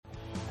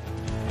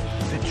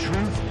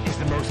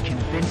most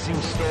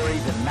convincing story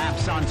that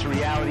maps onto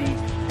reality,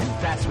 and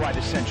that's why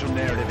the central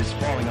narrative is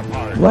falling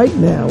apart. Right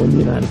now in the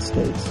United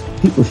States,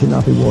 people should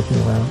not be walking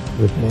around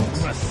with masks.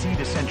 We must see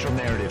the central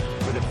narrative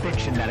for the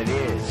fiction that it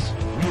is.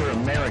 We are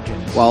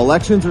Americans. While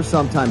elections are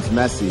sometimes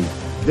messy,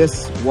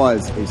 this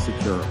was a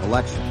secure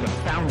election. The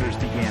founders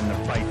began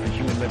the fight for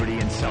human liberty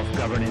and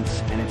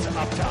self-governance, and it's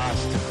up to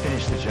us to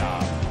finish the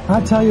job. I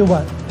tell you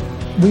what,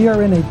 we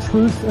are in a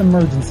truth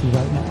emergency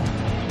right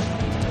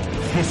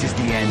now. This is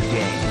the end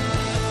game.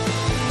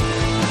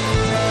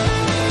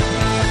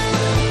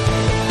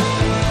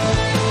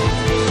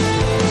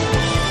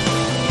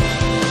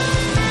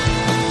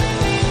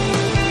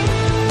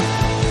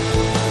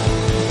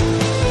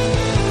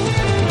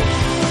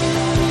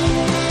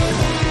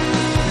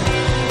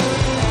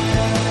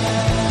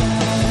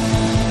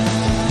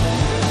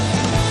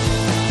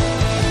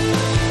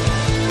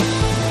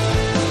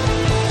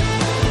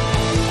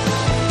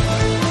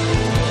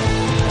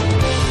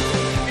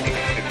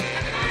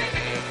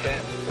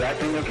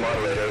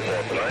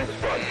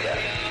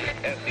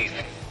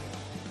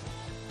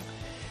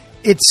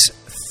 It's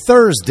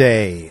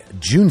Thursday,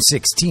 June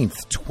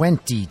 16th,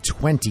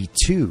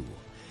 2022,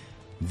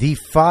 the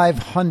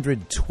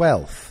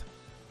 512th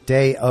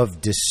day of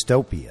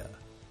dystopia.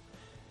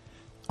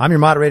 I'm your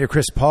moderator,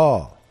 Chris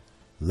Paul.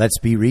 Let's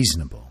be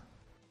reasonable.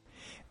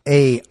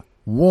 A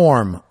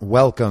warm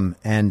welcome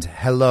and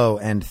hello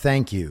and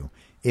thank you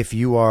if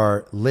you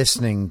are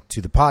listening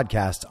to the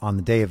podcast on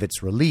the day of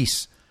its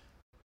release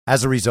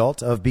as a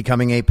result of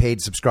becoming a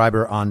paid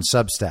subscriber on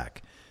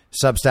Substack.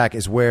 Substack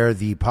is where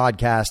the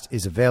podcast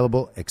is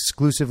available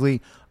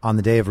exclusively on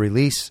the day of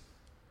release.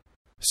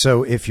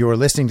 So if you're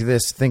listening to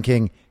this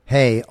thinking,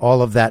 hey,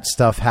 all of that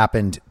stuff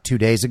happened 2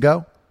 days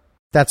ago,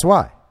 that's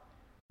why.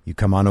 You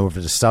come on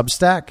over to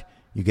Substack,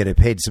 you get a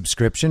paid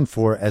subscription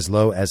for as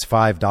low as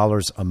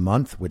 $5 a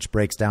month, which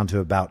breaks down to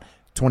about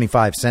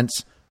 25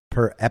 cents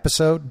per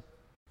episode.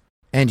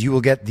 And you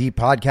will get the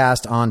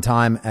podcast on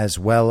time as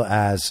well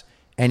as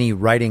any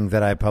writing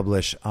that I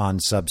publish on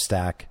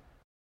Substack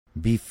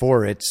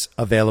before it's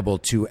available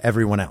to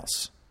everyone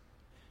else.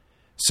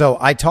 So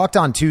I talked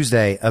on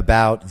Tuesday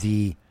about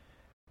the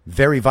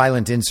Very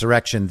Violent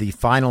Insurrection, the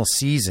final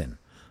season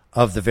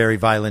of the Very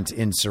Violent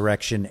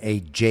Insurrection, a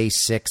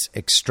J6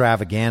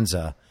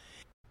 extravaganza,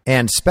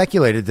 and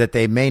speculated that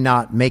they may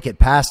not make it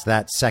past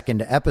that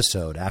second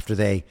episode after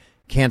they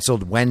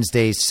canceled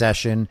Wednesday's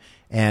session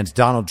and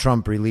Donald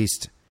Trump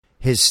released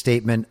his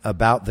statement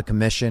about the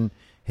commission,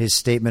 his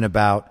statement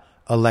about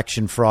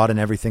election fraud and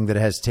everything that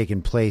has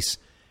taken place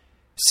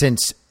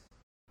since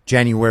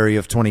January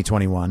of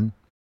 2021.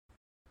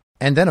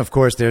 And then, of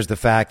course, there's the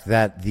fact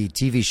that the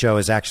TV show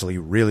is actually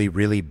really,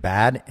 really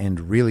bad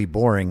and really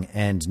boring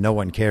and no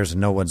one cares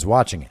and no one's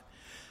watching it.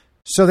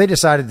 So they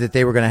decided that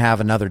they were going to have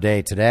another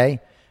day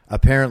today.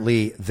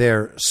 Apparently,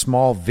 their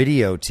small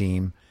video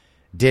team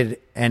did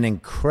an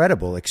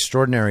incredible,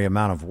 extraordinary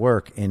amount of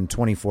work in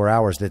 24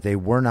 hours that they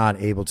were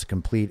not able to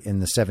complete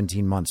in the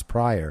 17 months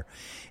prior.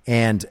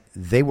 And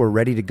they were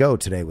ready to go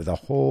today with a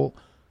whole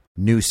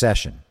new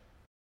session.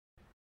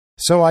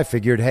 So I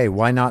figured, hey,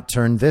 why not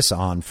turn this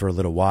on for a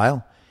little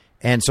while?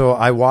 And so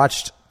I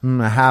watched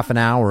a half an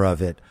hour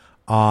of it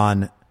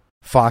on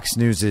Fox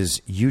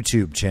News's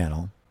YouTube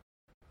channel.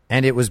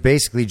 And it was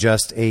basically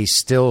just a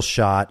still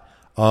shot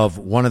of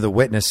one of the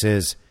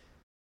witnesses,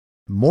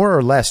 more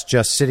or less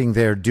just sitting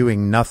there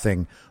doing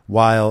nothing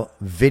while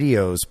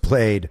videos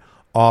played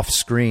off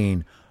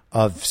screen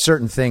of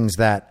certain things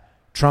that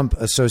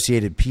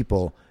Trump-associated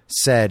people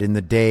said in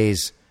the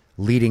days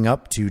leading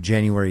up to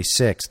January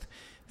 6th.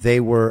 They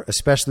were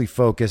especially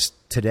focused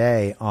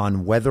today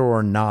on whether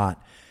or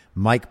not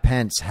Mike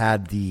Pence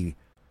had the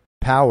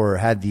power,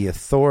 had the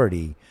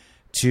authority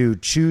to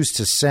choose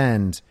to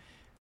send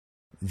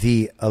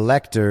the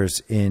electors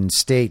in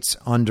states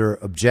under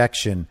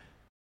objection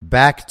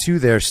back to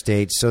their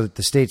states so that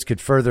the states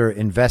could further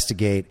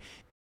investigate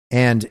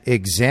and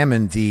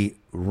examine the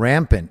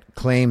rampant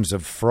claims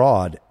of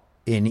fraud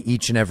in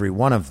each and every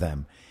one of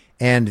them,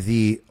 and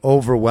the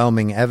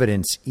overwhelming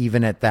evidence,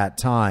 even at that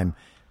time,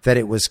 that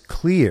it was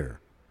clear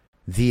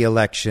the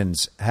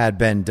elections had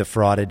been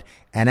defrauded.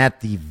 And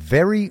at the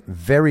very,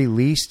 very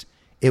least,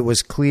 it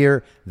was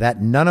clear that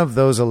none of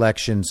those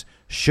elections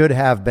should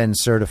have been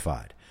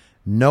certified.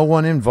 No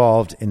one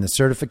involved in the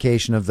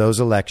certification of those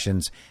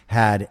elections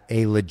had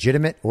a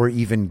legitimate or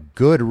even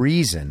good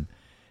reason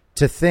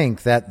to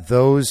think that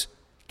those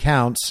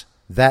counts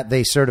that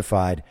they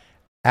certified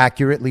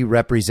accurately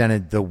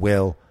represented the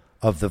will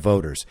of the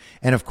voters.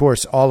 And of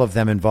course, all of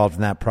them involved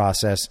in that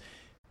process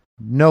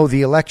know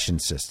the election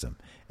system,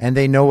 and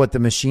they know what the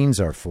machines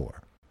are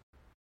for.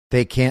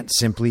 They can't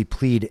simply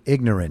plead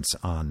ignorance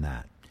on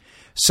that.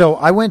 So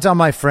I went on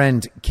my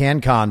friend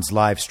CanCon's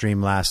live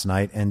stream last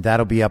night, and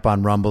that'll be up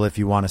on Rumble if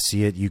you want to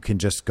see it. You can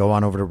just go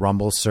on over to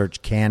Rumble,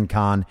 search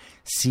CanCon,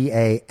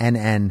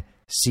 CanCon,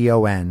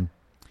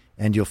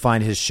 and you'll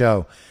find his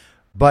show.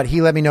 But he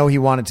let me know he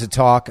wanted to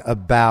talk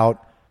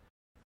about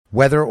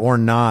whether or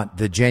not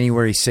the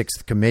January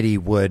 6th committee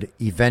would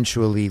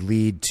eventually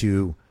lead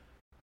to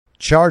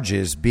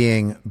charges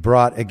being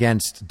brought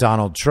against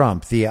Donald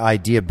Trump. The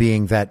idea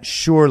being that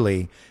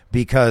surely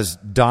because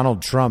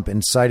Donald Trump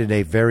incited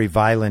a very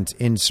violent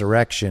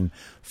insurrection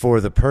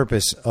for the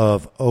purpose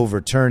of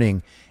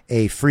overturning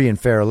a free and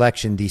fair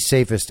election, the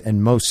safest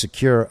and most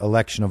secure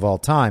election of all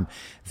time,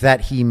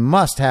 that he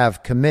must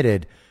have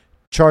committed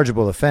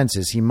chargeable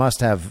offenses. He must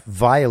have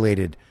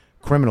violated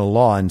criminal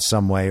law in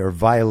some way or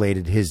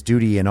violated his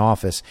duty in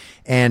office.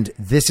 And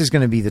this is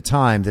going to be the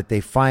time that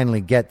they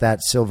finally get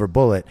that silver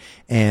bullet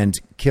and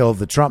kill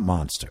the Trump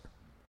monster.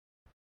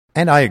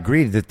 And I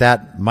agreed that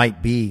that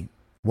might be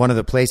one of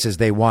the places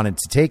they wanted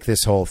to take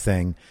this whole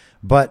thing.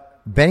 But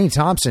Benny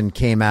Thompson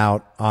came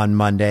out on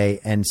Monday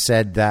and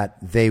said that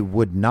they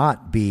would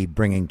not be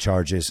bringing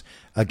charges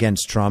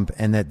against Trump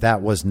and that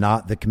that was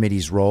not the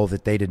committee's role,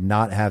 that they did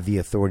not have the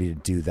authority to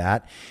do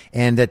that,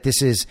 and that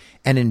this is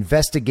an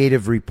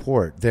investigative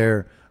report.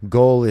 Their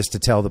goal is to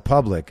tell the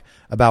public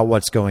about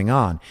what's going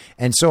on.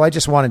 And so I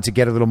just wanted to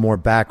get a little more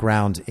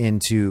background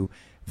into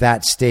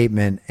that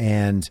statement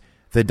and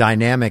the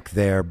dynamic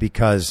there,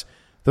 because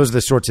those are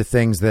the sorts of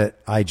things that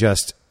I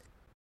just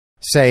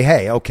say,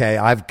 hey, okay,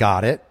 I've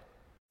got it.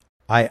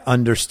 I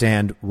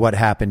understand what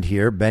happened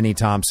here. Benny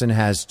Thompson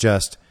has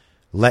just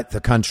let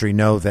the country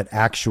know that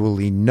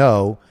actually,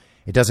 no,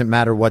 it doesn't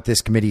matter what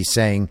this committee is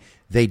saying.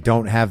 They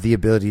don't have the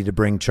ability to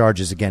bring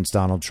charges against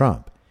Donald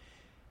Trump.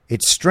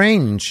 It's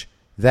strange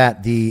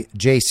that the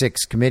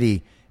J6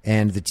 committee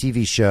and the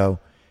TV show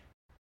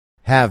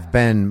have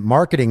been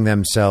marketing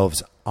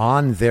themselves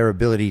on their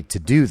ability to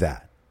do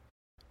that,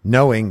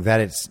 knowing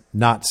that it's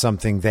not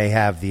something they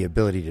have the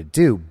ability to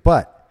do,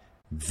 but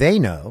they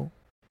know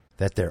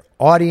that their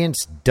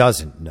audience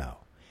doesn't know.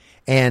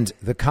 And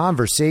the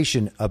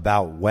conversation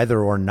about whether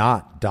or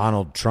not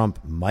Donald Trump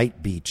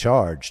might be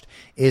charged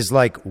is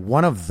like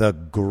one of the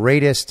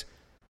greatest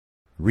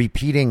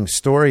repeating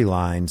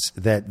storylines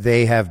that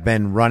they have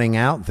been running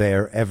out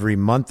there every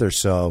month or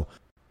so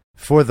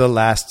for the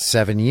last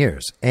 7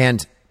 years.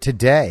 And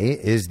today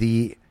is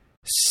the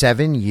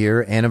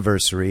 7-year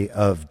anniversary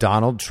of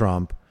Donald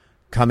Trump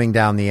coming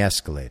down the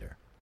escalator.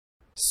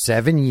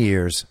 7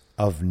 years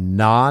of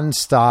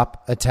nonstop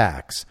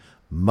attacks,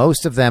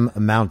 most of them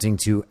amounting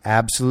to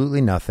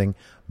absolutely nothing,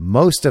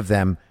 most of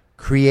them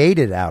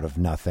created out of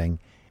nothing,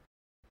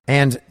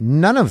 and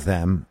none of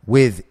them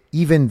with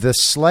even the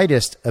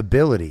slightest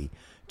ability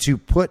to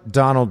put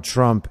Donald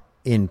Trump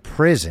in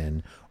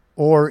prison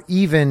or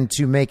even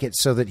to make it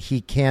so that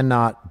he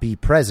cannot be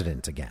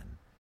president again.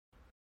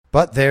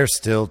 But they're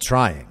still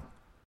trying,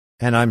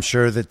 and I'm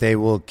sure that they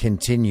will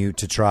continue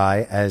to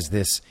try as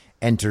this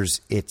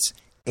enters its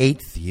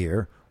 8th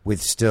year with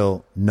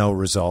still no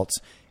results.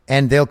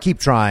 And they'll keep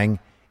trying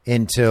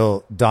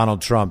until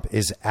Donald Trump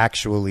is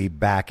actually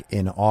back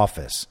in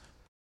office.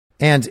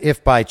 And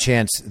if by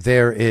chance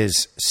there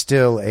is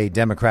still a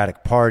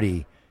Democratic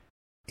Party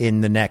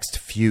in the next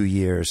few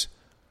years,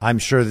 I'm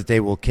sure that they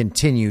will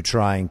continue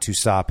trying to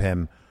stop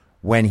him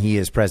when he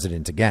is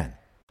president again.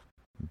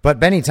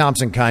 But Benny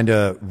Thompson kind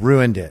of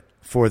ruined it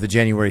for the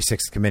January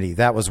 6th committee.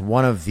 That was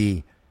one of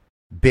the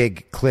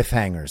big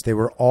cliffhangers. They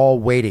were all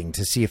waiting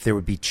to see if there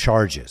would be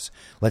charges.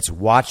 Let's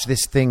watch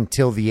this thing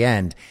till the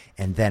end.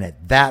 And then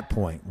at that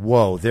point,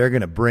 whoa, they're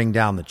going to bring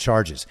down the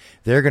charges.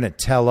 They're going to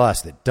tell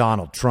us that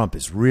Donald Trump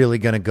is really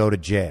going to go to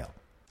jail.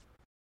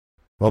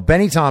 Well,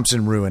 Benny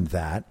Thompson ruined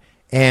that.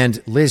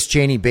 And Liz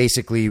Cheney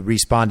basically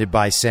responded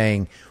by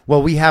saying,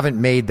 well, we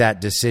haven't made that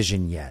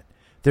decision yet.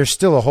 There's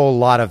still a whole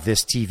lot of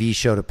this TV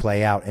show to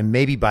play out. And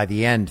maybe by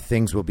the end,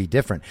 things will be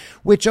different,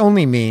 which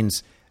only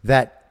means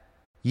that,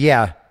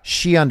 yeah,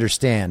 she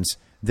understands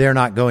they're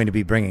not going to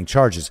be bringing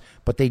charges,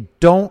 but they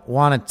don't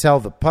want to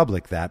tell the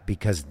public that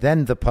because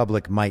then the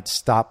public might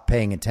stop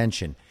paying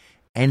attention,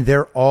 and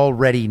they're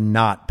already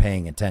not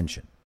paying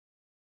attention.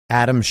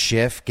 Adam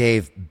Schiff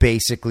gave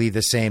basically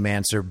the same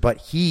answer, but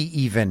he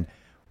even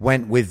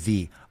went with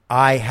the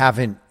 "I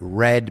haven't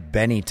read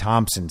Benny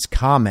Thompson's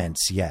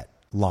comments yet"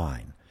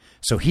 line.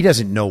 So he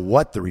doesn't know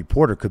what the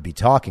reporter could be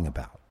talking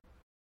about.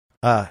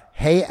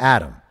 Hey,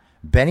 Adam,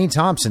 Benny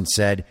Thompson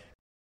said,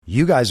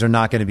 you guys are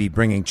not going to be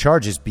bringing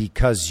charges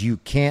because you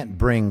can't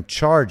bring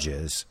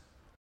charges.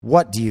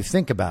 What do you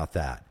think about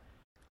that?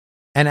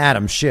 And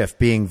Adam Schiff,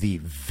 being the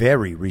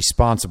very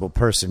responsible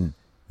person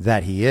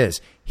that he is,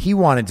 he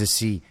wanted to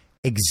see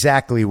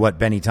exactly what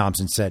Benny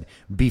Thompson said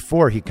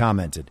before he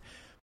commented,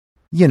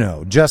 you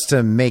know, just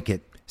to make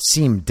it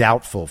seem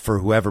doubtful for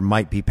whoever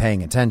might be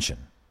paying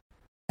attention.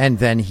 And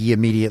then he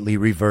immediately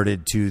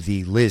reverted to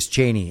the Liz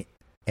Cheney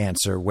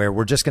answer where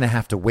we're just going to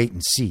have to wait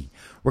and see.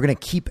 We're going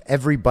to keep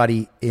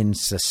everybody in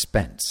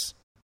suspense.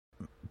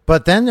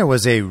 But then there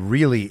was a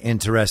really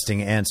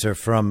interesting answer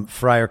from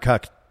Friar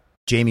Cuck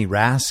Jamie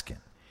Raskin.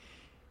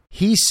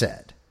 He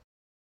said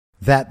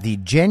that the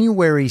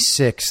January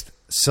 6th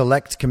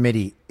Select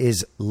Committee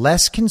is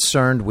less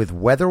concerned with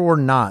whether or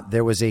not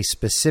there was a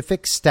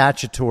specific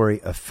statutory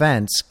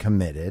offense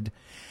committed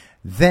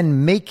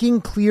than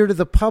making clear to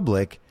the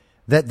public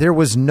that there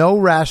was no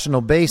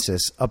rational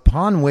basis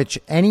upon which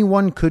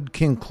anyone could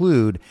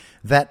conclude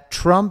that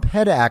Trump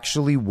had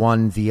actually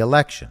won the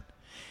election.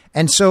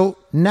 And so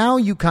now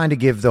you kind of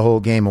give the whole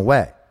game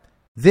away.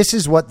 This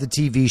is what the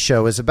TV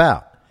show is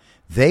about.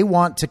 They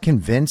want to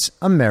convince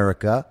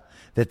America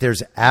that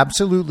there's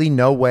absolutely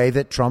no way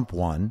that Trump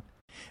won,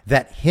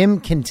 that him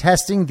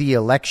contesting the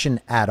election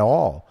at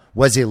all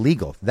was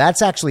illegal.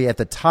 That's actually at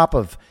the top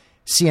of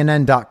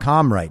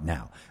CNN.com right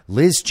now.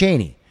 Liz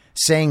Cheney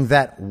saying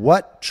that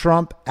what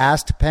Trump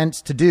asked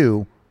Pence to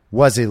do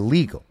was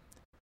illegal.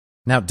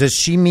 Now, does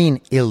she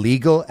mean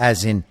illegal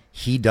as in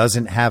he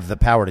doesn't have the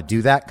power to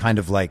do that? Kind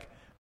of like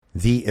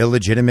the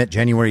illegitimate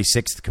January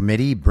 6th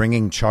committee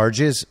bringing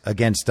charges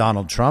against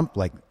Donald Trump,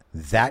 like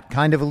that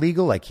kind of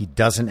illegal, like he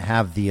doesn't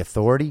have the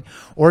authority?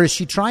 Or is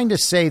she trying to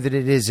say that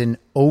it is an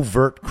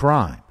overt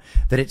crime,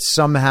 that it's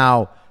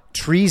somehow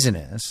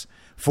treasonous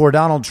for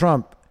Donald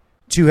Trump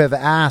to have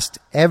asked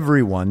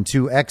everyone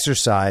to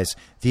exercise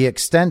the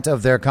extent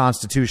of their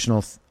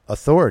constitutional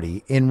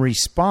authority in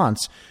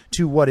response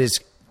to what is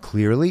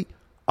clearly,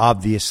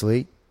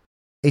 obviously,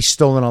 a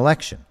stolen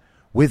election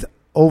with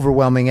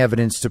overwhelming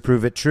evidence to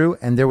prove it true?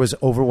 And there was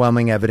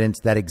overwhelming evidence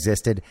that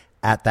existed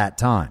at that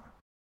time.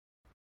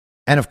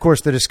 And of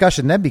course, the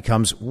discussion then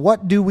becomes,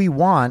 what do we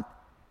want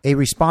a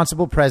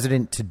responsible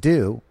president to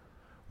do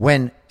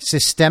when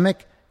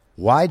systemic,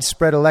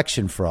 widespread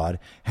election fraud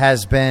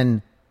has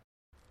been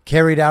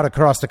carried out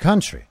across the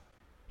country?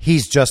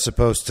 He's just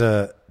supposed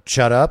to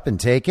shut up and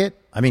take it?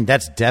 I mean,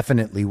 that's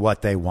definitely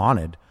what they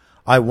wanted.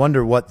 I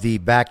wonder what the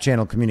back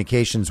channel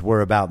communications were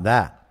about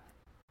that.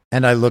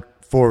 And I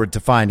look forward to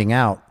finding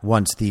out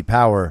once the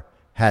power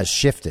has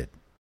shifted.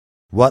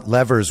 What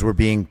levers were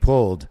being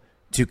pulled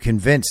to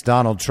convince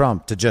Donald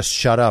Trump to just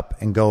shut up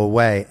and go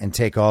away and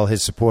take all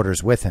his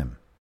supporters with him.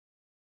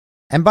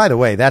 And by the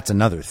way, that's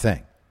another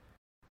thing.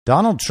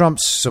 Donald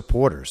Trump's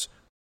supporters,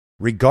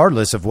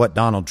 regardless of what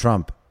Donald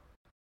Trump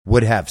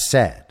would have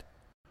said,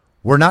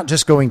 we're not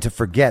just going to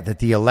forget that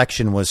the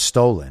election was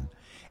stolen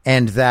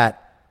and that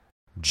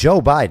Joe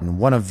Biden,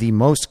 one of the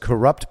most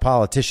corrupt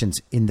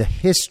politicians in the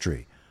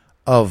history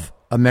of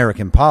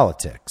American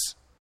politics,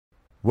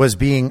 was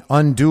being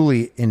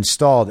unduly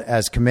installed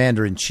as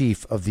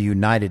commander-in-chief of the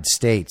United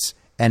States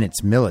and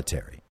its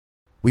military.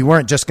 We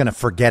weren't just going to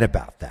forget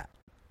about that.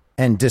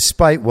 And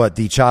despite what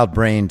the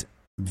child-brained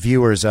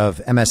viewers of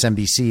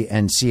MSNBC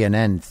and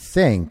CNN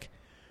think,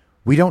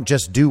 we don't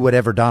just do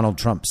whatever Donald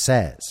Trump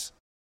says.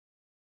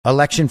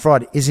 Election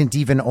fraud isn't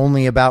even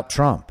only about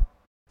Trump.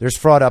 There's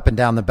fraud up and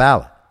down the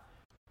ballot.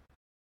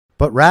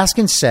 But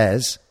Raskin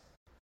says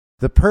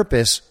the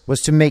purpose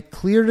was to make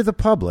clear to the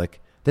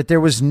public that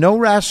there was no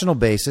rational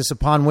basis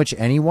upon which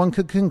anyone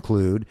could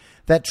conclude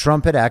that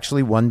Trump had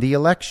actually won the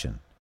election.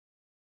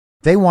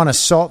 They want to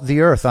salt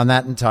the earth on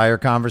that entire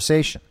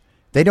conversation.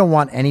 They don't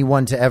want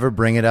anyone to ever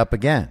bring it up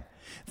again.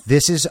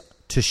 This is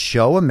to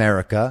show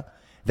America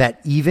that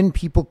even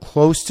people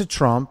close to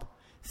Trump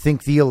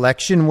think the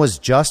election was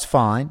just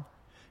fine.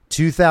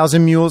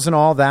 2,000 mules and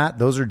all that,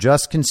 those are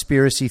just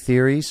conspiracy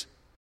theories.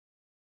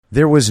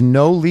 There was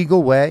no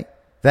legal way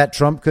that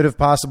Trump could have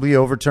possibly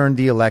overturned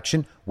the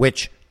election,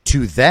 which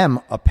to them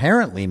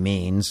apparently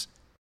means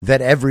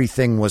that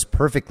everything was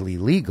perfectly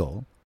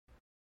legal,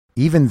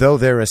 even though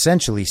they're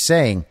essentially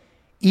saying,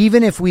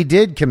 even if we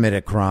did commit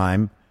a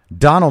crime,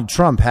 Donald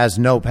Trump has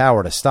no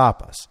power to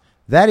stop us.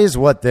 That is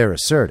what they're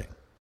asserting.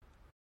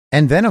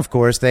 And then, of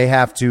course, they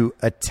have to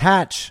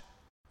attach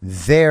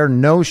their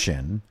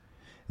notion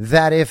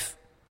that if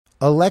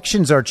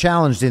elections are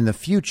challenged in the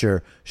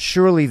future,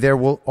 surely there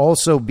will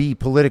also be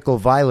political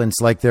violence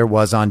like there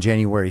was on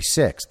January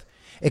 6th.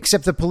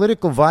 Except the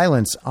political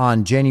violence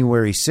on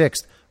January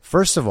 6th,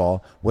 first of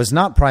all, was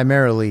not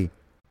primarily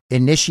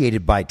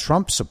initiated by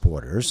Trump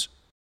supporters.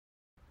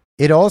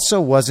 It also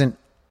wasn't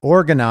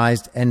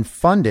organized and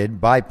funded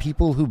by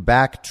people who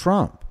back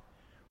Trump.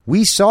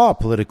 We saw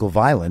political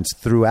violence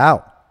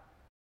throughout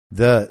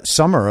the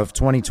summer of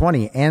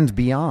 2020 and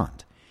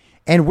beyond.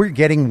 And we're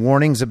getting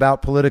warnings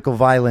about political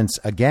violence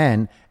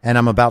again, and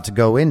I'm about to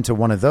go into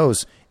one of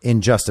those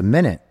in just a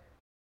minute.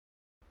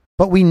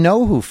 But we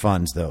know who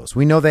funds those.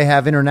 We know they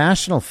have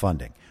international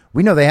funding.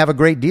 We know they have a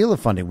great deal of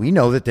funding. We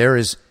know that there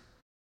is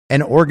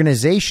an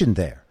organization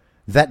there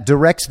that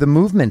directs the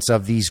movements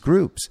of these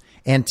groups.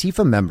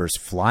 Antifa members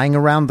flying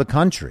around the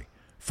country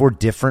for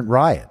different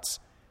riots.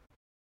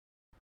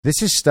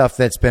 This is stuff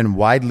that's been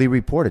widely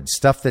reported,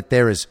 stuff that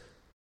there is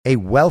a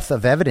wealth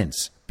of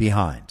evidence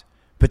behind.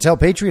 Patel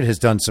Patriot has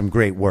done some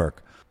great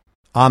work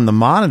on the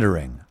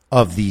monitoring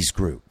of these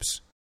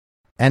groups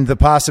and the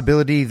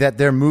possibility that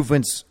their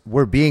movements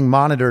were being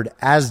monitored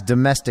as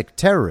domestic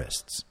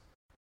terrorists.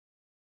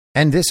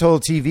 And this whole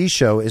TV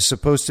show is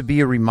supposed to be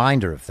a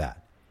reminder of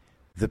that.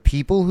 The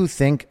people who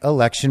think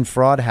election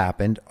fraud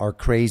happened are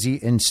crazy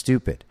and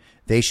stupid.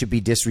 They should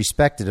be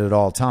disrespected at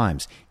all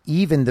times.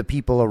 Even the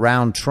people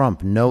around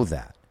Trump know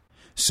that.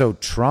 So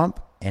Trump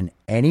and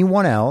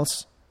anyone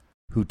else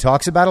who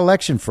talks about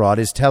election fraud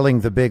is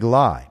telling the big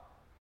lie.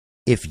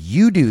 If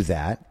you do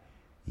that,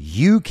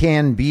 you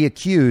can be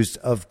accused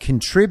of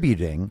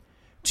contributing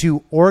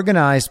to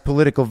organized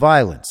political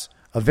violence,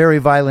 a very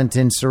violent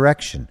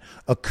insurrection,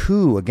 a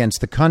coup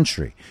against the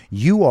country.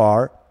 You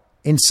are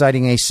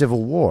inciting a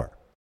civil war.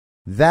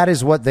 That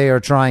is what they are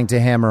trying to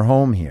hammer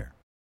home here.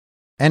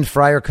 And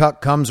Friar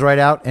Cuck comes right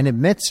out and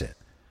admits it.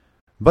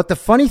 But the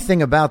funny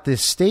thing about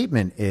this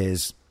statement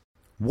is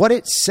what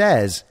it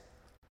says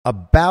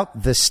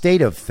about the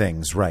state of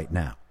things right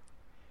now.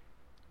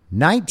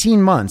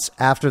 19 months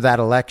after that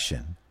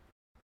election,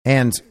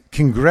 and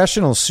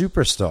congressional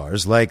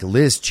superstars like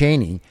Liz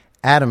Cheney,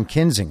 Adam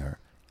Kinzinger,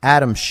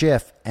 Adam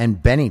Schiff,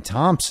 and Benny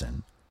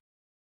Thompson,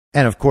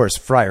 and of course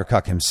Friar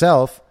Cuck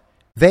himself,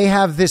 they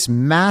have this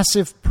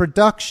massive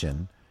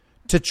production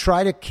to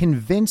try to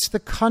convince the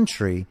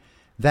country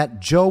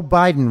that Joe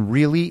Biden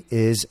really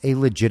is a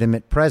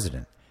legitimate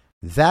president.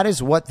 That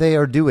is what they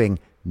are doing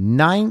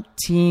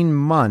 19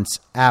 months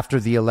after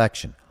the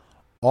election.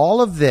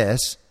 All of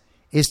this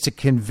is to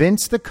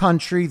convince the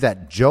country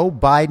that Joe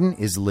Biden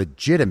is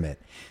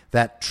legitimate,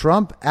 that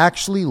Trump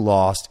actually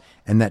lost,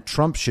 and that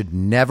Trump should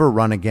never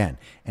run again.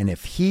 And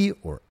if he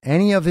or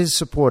any of his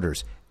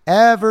supporters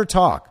ever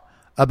talk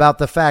about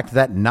the fact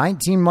that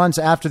 19 months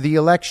after the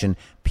election,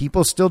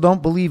 people still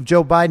don't believe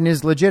Joe Biden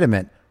is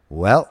legitimate,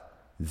 well,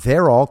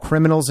 they're all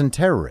criminals and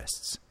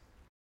terrorists.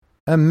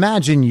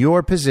 Imagine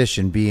your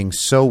position being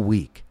so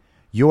weak,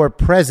 your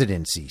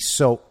presidency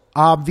so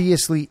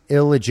obviously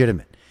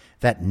illegitimate,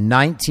 that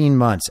 19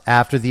 months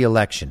after the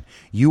election,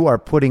 you are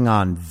putting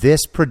on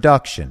this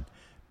production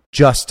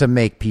just to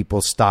make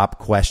people stop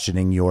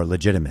questioning your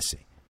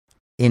legitimacy.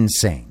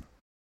 Insane.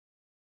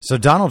 So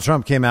Donald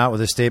Trump came out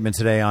with a statement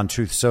today on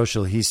Truth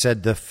Social. He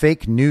said the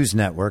fake news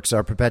networks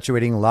are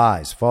perpetuating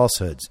lies,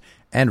 falsehoods,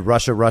 and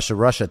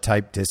Russia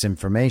type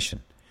disinformation.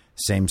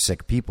 Same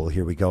sick people,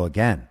 here we go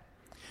again.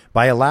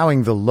 By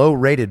allowing the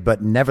low-rated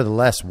but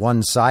nevertheless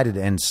one-sided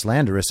and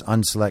slanderous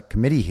unselect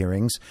committee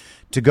hearings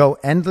to go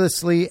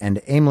endlessly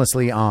and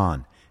aimlessly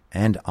on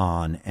and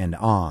on and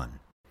on.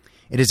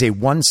 It is a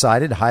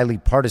one-sided, highly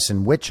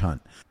partisan witch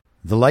hunt,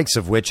 the likes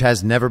of which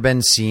has never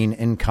been seen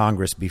in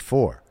Congress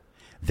before.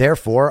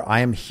 Therefore, I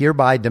am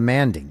hereby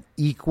demanding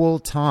equal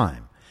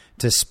time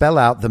to spell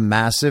out the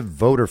massive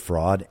voter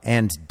fraud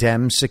and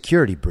Dem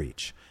security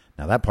breach.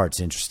 Now, that part's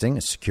interesting,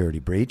 a security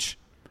breach.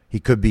 He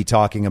could be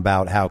talking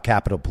about how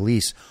Capitol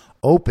Police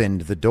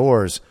opened the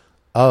doors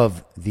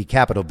of the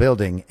Capitol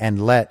building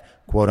and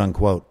let, quote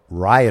unquote,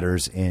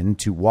 rioters in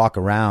to walk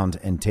around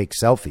and take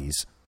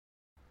selfies.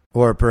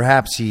 Or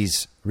perhaps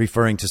he's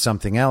referring to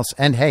something else.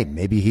 And hey,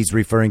 maybe he's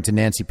referring to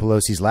Nancy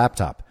Pelosi's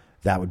laptop.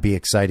 That would be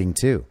exciting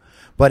too.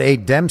 But a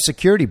Dem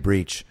security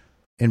breach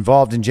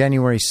involved in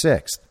January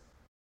 6th.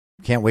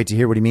 Can't wait to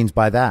hear what he means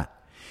by that.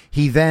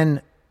 He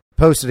then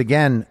posted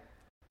again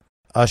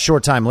a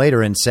short time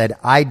later and said,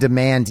 I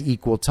demand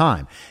equal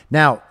time.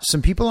 Now,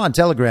 some people on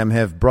Telegram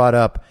have brought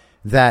up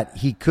that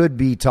he could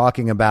be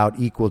talking about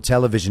equal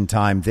television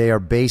time. They are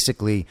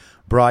basically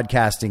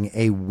broadcasting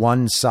a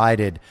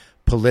one-sided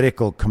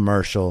political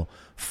commercial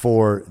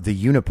for the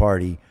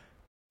Uniparty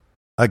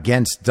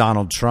against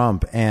Donald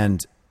Trump.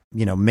 And,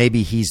 you know,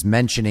 maybe he's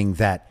mentioning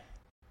that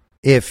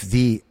if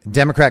the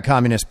Democrat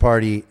Communist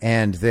Party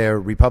and their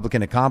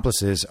Republican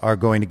accomplices are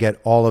going to get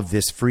all of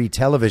this free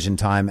television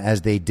time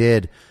as they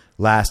did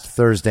last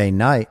Thursday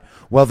night,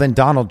 well, then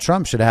Donald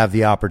Trump should have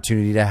the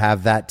opportunity to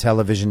have that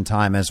television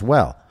time as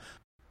well.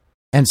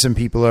 And some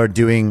people are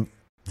doing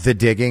the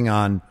digging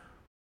on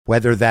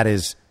whether that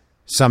is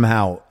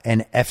somehow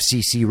an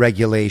FCC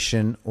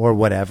regulation or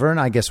whatever. And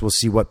I guess we'll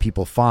see what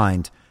people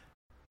find.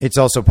 It's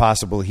also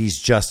possible he's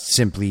just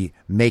simply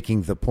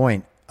making the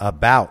point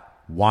about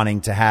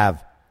wanting to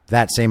have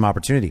that same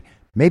opportunity.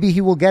 Maybe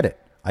he will get it.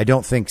 I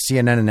don't think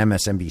CNN and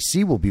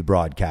MSNBC will be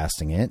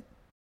broadcasting it.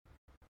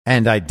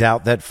 And I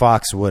doubt that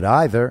Fox would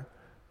either.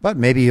 But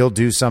maybe he'll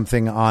do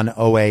something on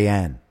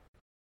OAN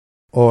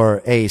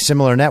or a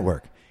similar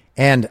network.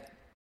 And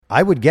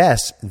I would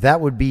guess that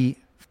would be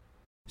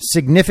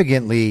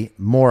significantly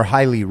more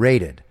highly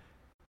rated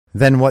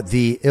than what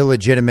the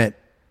illegitimate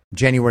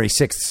January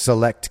 6th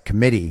Select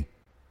Committee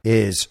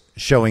is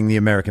showing the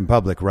American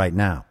public right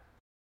now.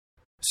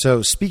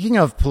 So speaking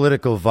of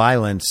political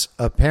violence,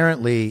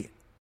 apparently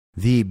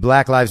the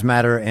Black Lives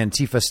Matter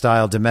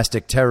Antifa-style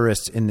domestic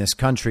terrorists in this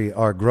country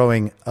are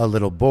growing a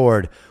little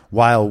bored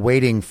while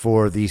waiting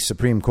for the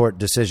Supreme Court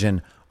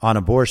decision on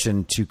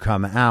abortion to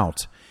come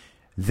out.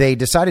 They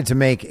decided to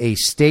make a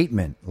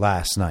statement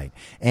last night,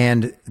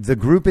 and the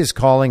group is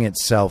calling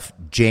itself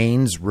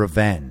Jane's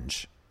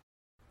Revenge,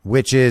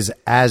 which is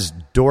as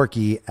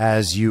dorky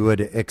as you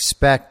would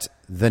expect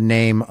the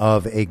name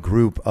of a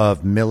group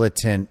of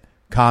militant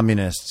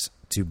communists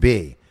to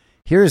be.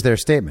 Here is their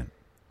statement.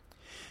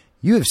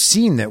 You have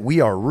seen that we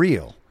are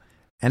real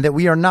and that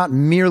we are not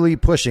merely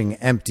pushing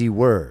empty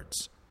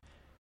words.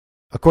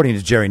 According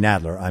to Jerry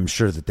Nadler, I'm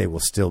sure that they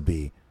will still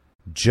be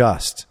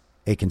just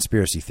a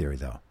conspiracy theory,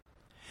 though.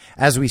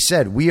 As we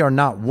said, we are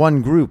not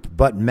one group,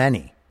 but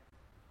many.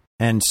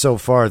 And so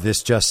far,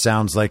 this just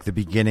sounds like the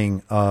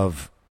beginning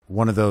of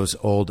one of those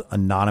old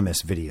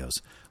anonymous videos,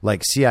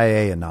 like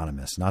CIA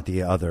Anonymous, not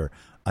the other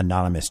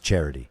anonymous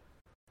charity.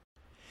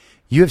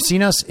 You have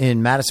seen us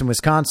in Madison,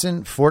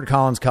 Wisconsin, Fort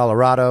Collins,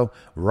 Colorado,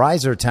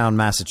 Reisterstown,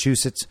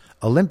 Massachusetts,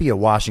 Olympia,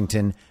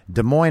 Washington,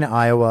 Des Moines,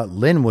 Iowa,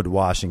 Linwood,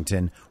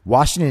 Washington,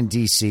 Washington,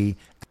 D.C.,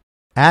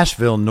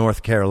 Asheville,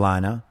 North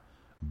Carolina,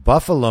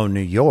 Buffalo,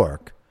 New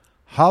York,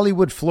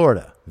 Hollywood,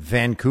 Florida,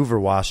 Vancouver,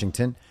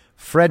 Washington,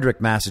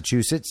 Frederick,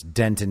 Massachusetts,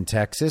 Denton,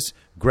 Texas,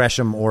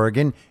 Gresham,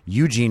 Oregon,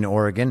 Eugene,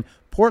 Oregon,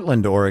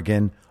 Portland,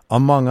 Oregon,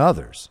 among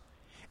others.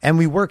 And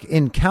we work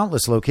in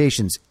countless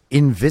locations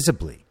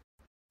invisibly.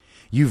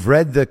 You've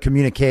read the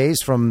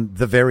communiques from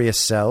the various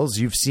cells.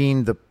 You've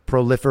seen the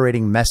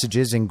proliferating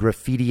messages in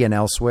graffiti and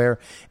elsewhere,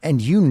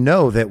 and you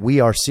know that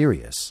we are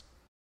serious.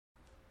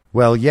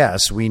 Well,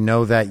 yes, we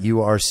know that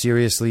you are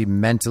seriously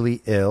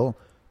mentally ill,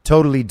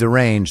 totally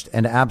deranged,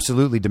 and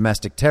absolutely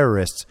domestic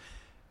terrorists.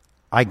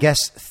 I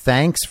guess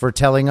thanks for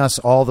telling us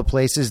all the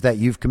places that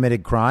you've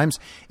committed crimes.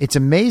 It's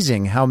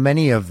amazing how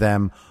many of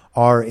them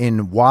are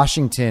in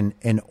Washington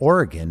and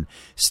Oregon,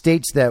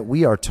 states that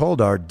we are told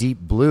are deep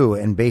blue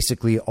and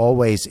basically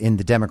always in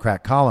the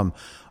Democrat column.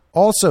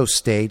 Also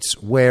states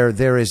where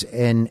there is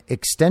an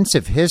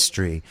extensive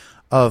history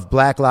of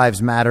Black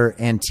Lives Matter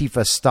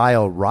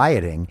Antifa-style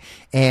rioting,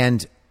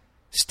 and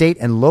state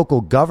and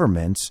local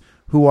governments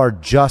who are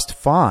just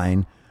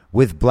fine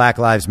with Black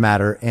Lives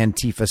Matter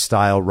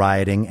Antifa-style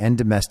rioting and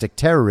domestic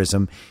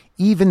terrorism,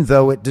 even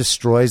though it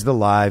destroys the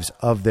lives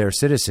of their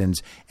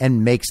citizens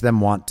and makes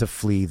them want to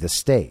flee the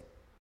state.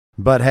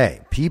 But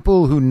hey,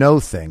 people who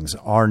know things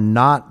are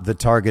not the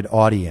target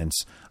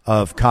audience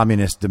of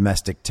communist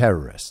domestic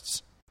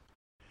terrorists.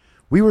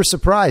 We were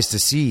surprised to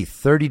see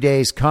 30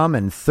 days come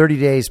and 30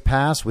 days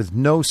pass with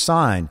no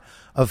sign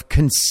of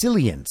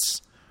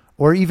consilience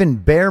or even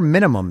bare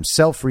minimum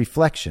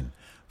self-reflection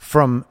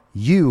from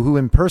you who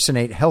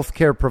impersonate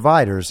healthcare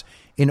providers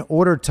in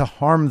order to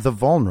harm the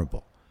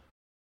vulnerable.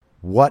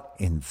 What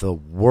in the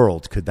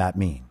world could that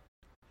mean?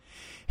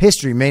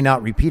 History may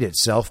not repeat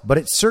itself, but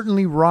it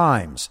certainly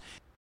rhymes.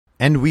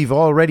 And we've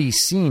already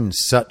seen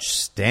such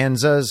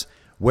stanzas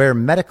where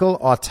medical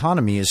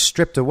autonomy is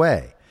stripped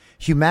away,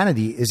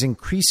 humanity is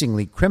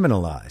increasingly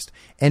criminalized,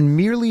 and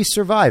merely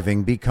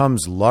surviving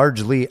becomes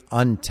largely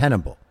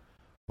untenable.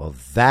 Well,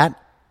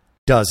 that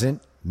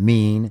doesn't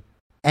mean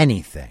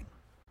anything.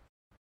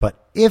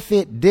 But if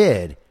it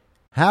did,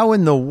 how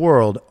in the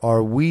world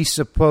are we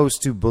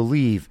supposed to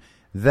believe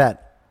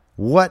that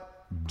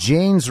what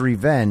Jane's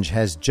Revenge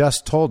has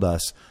just told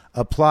us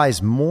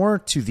applies more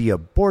to the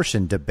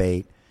abortion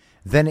debate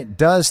than it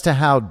does to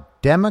how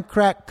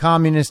Democrat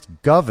communist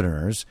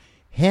governors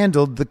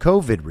handled the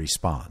COVID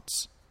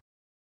response?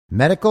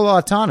 Medical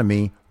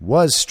autonomy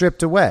was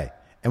stripped away.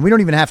 And we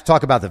don't even have to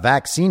talk about the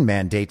vaccine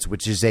mandates,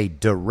 which is a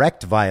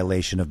direct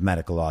violation of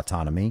medical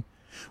autonomy.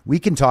 We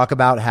can talk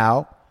about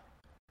how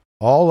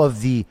all of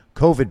the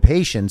COVID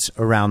patients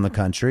around the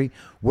country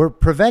were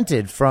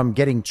prevented from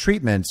getting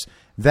treatments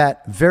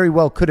that very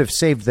well could have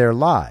saved their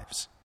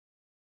lives,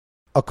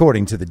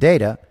 according to the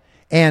data.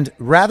 And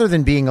rather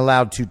than being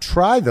allowed to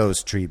try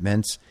those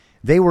treatments,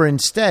 they were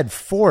instead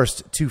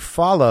forced to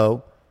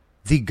follow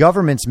the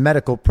government's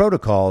medical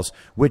protocols,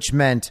 which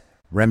meant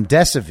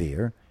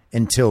remdesivir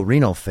until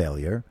renal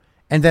failure,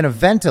 and then a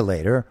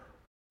ventilator.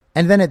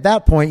 And then at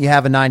that point, you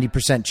have a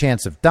 90%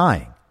 chance of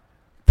dying.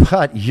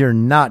 But you're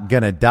not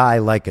going to die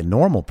like a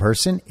normal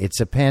person. It's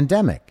a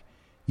pandemic.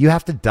 You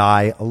have to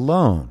die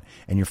alone,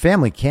 and your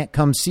family can't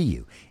come see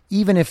you,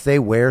 even if they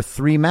wear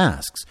 3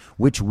 masks,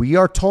 which we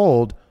are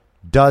told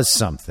does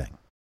something.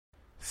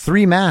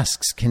 3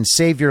 masks can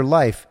save your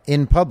life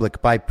in public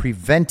by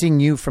preventing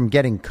you from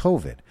getting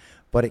COVID,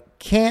 but it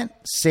can't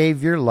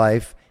save your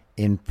life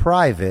in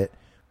private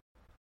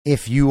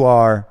if you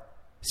are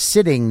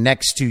sitting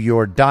next to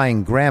your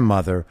dying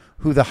grandmother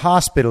who the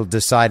hospital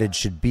decided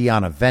should be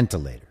on a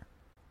ventilator.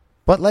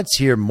 But let's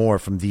hear more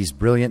from these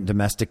brilliant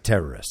domestic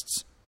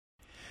terrorists.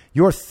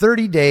 Your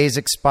 30 days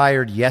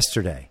expired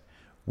yesterday.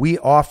 We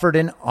offered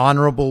an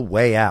honorable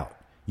way out.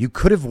 You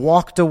could have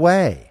walked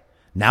away.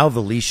 Now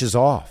the leash is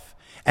off,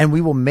 and we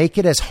will make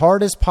it as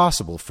hard as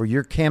possible for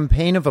your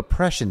campaign of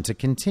oppression to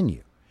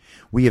continue.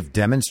 We have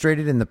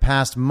demonstrated in the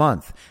past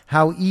month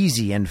how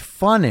easy and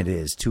fun it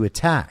is to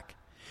attack.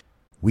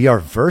 We are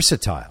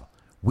versatile.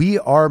 We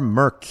are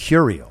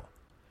mercurial.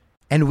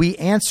 And we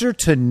answer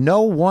to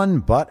no one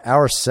but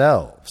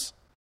ourselves.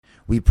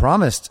 We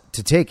promised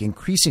to take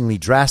increasingly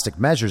drastic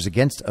measures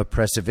against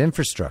oppressive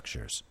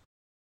infrastructures.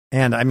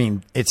 And I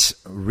mean, it's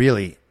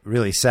really,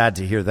 really sad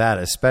to hear that,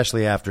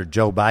 especially after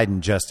Joe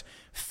Biden just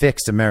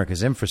fixed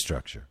America's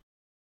infrastructure.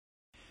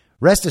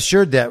 Rest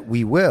assured that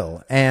we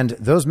will, and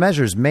those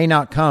measures may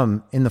not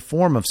come in the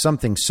form of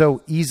something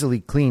so easily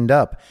cleaned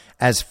up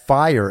as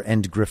fire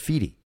and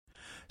graffiti.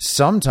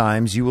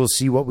 Sometimes you will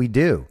see what we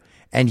do,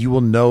 and you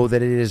will know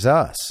that it is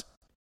us.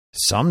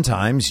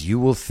 Sometimes you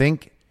will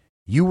think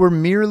you were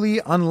merely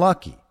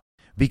unlucky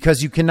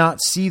because you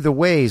cannot see the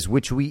ways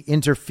which we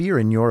interfere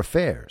in your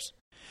affairs.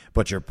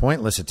 But your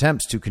pointless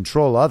attempts to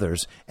control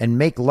others and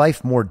make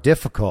life more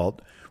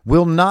difficult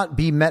will not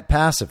be met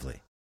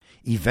passively.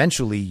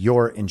 Eventually,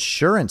 your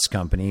insurance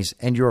companies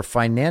and your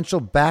financial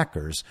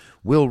backers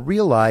will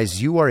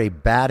realize you are a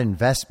bad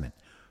investment.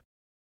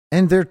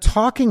 And they're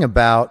talking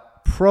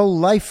about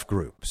pro-life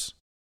groups.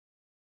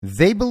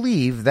 They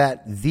believe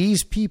that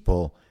these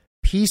people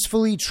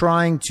peacefully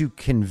trying to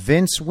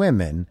convince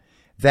women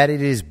that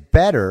it is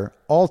better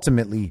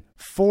ultimately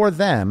for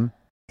them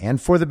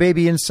and for the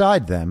baby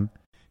inside them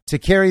to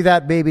carry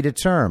that baby to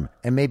term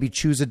and maybe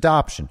choose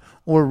adoption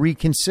or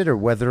reconsider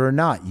whether or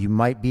not you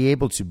might be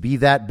able to be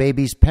that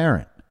baby's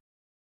parent.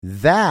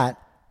 That,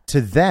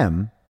 to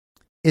them,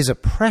 is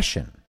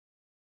oppression.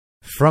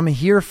 From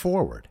here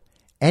forward,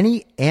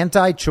 any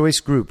anti-choice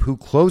group who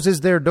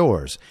closes their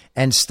doors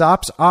and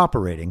stops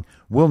operating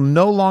will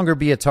no longer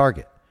be a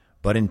target.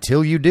 But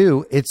until you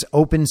do, it's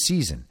open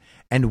season,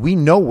 and we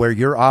know where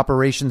your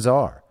operations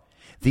are.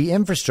 The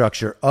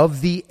infrastructure of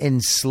the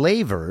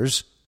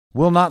enslavers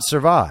will not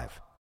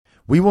survive.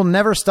 We will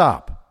never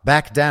stop,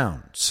 back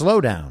down, slow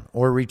down,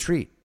 or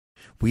retreat.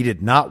 We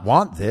did not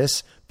want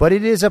this, but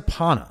it is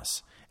upon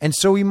us, and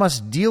so we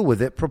must deal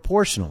with it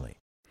proportionally.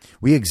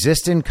 We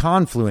exist in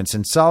confluence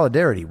and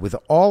solidarity with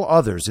all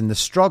others in the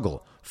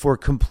struggle for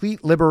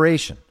complete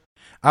liberation.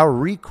 Our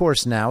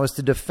recourse now is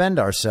to defend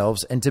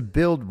ourselves and to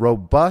build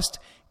robust,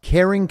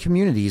 caring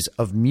communities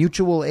of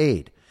mutual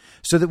aid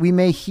so that we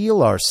may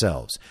heal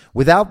ourselves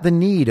without the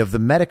need of the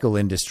medical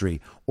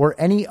industry or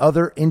any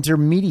other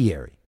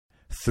intermediary.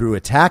 Through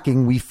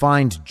attacking, we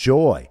find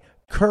joy,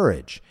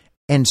 courage,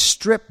 and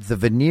strip the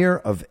veneer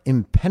of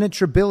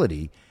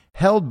impenetrability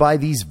held by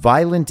these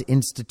violent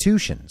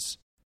institutions.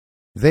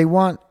 They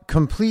want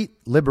complete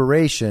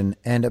liberation,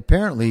 and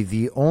apparently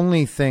the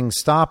only thing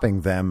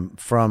stopping them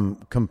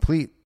from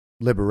complete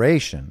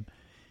liberation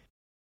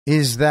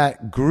is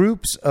that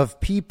groups of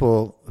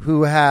people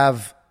who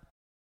have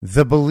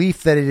the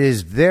belief that it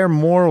is their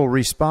moral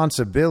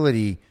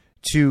responsibility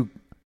to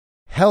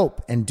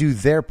help and do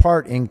their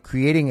part in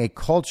creating a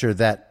culture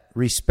that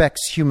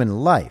respects human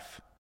life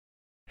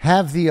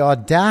have the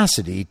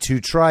audacity to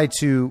try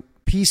to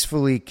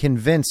peacefully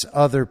convince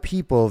other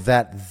people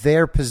that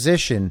their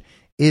position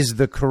is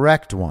the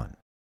correct one.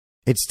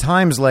 It's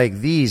times like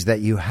these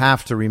that you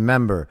have to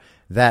remember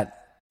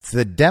that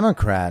the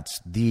Democrats,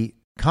 the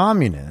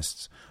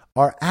communists,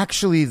 are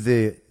actually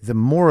the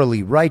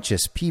morally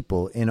righteous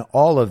people in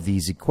all of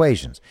these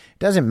equations. It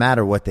doesn't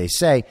matter what they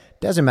say. It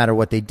doesn't matter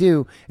what they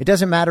do. It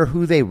doesn't matter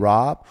who they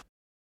rob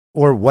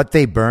or what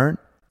they burn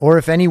or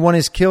if anyone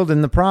is killed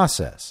in the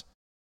process.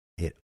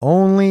 It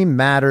only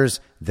matters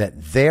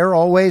that they're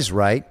always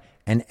right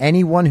and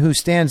anyone who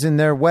stands in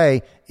their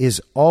way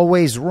is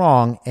always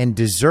wrong and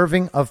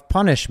deserving of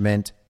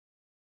punishment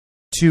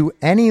to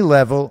any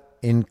level,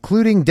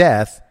 including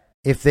death,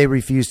 if they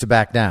refuse to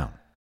back down.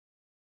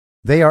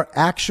 They are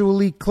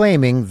actually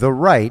claiming the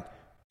right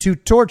to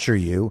torture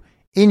you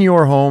in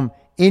your home,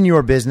 in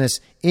your business,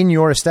 in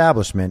your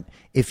establishment,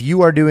 if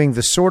you are doing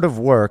the sort of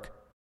work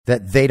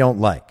that they don't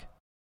like.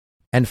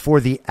 And for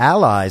the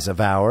allies of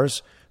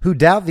ours who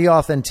doubt the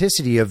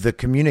authenticity of the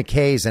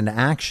communiques and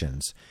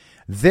actions,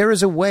 there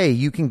is a way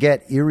you can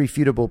get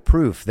irrefutable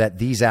proof that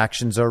these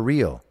actions are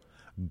real.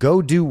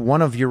 Go do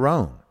one of your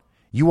own.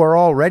 You are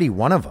already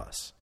one of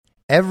us.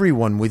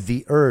 Everyone with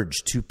the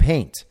urge to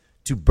paint,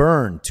 to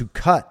burn, to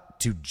cut,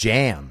 to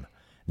jam.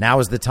 Now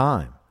is the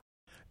time.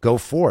 Go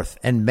forth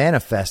and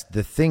manifest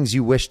the things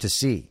you wish to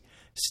see.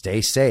 Stay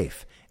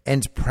safe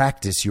and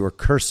practice your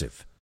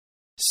cursive.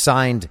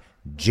 Signed,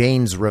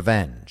 Jane's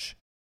Revenge.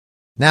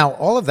 Now,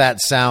 all of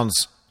that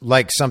sounds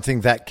like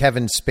something that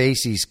Kevin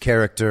Spacey's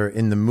character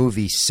in the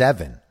movie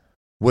Seven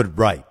would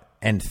write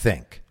and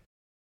think.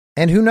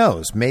 And who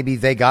knows, maybe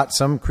they got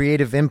some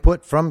creative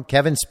input from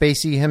Kevin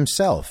Spacey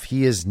himself.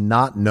 He is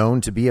not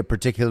known to be a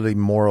particularly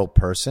moral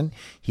person.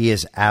 He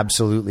is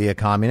absolutely a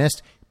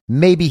communist.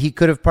 Maybe he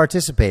could have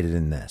participated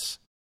in this.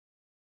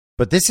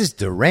 But this is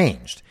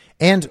deranged.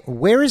 And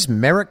where is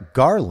Merrick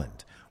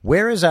Garland?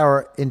 Where is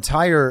our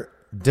entire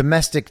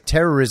domestic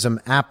terrorism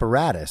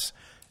apparatus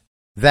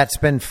that's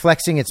been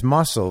flexing its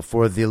muscle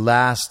for the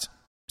last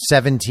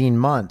 17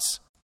 months,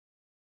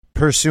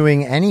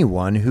 pursuing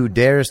anyone who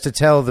dares to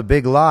tell the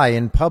big lie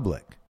in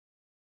public?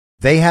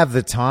 They have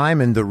the time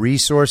and the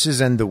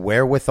resources and the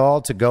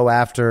wherewithal to go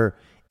after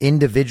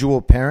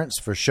individual parents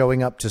for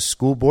showing up to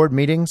school board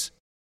meetings.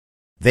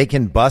 They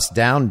can bust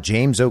down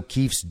James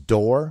O'Keefe's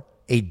door,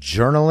 a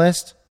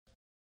journalist,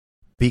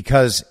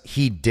 because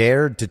he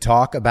dared to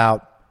talk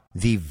about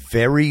the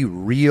very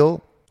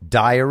real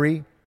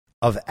diary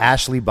of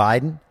Ashley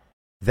Biden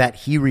that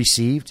he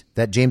received,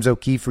 that James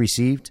O'Keefe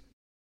received.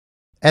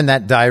 And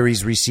that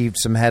diary's received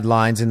some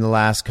headlines in the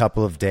last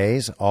couple of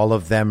days, all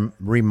of them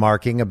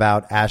remarking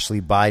about Ashley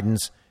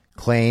Biden's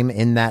claim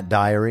in that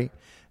diary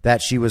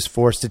that she was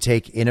forced to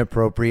take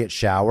inappropriate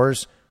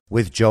showers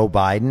with Joe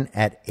Biden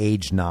at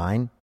age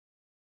 9.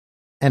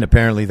 And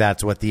apparently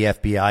that's what the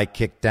FBI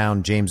kicked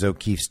down James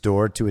O'Keefe's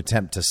door to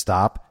attempt to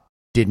stop.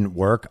 Didn't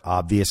work,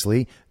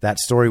 obviously. That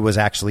story was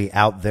actually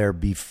out there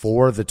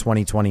before the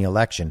 2020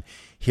 election.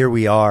 Here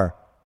we are,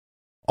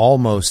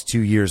 almost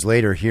 2 years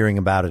later, hearing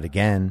about it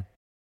again.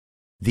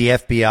 the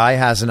FBI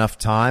has enough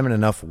time and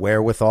enough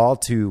wherewithal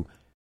to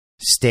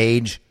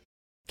stage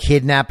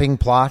kidnapping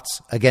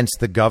plots against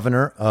the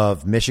governor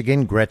of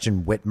Michigan,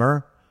 Gretchen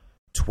Whitmer.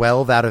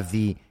 12 out of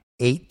the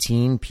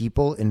 18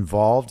 people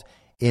involved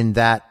in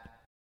that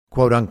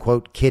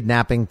quote-unquote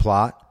kidnapping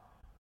plot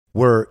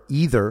were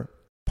either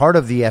part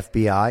of the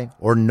FBI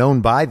or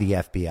known by the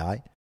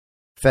FBI,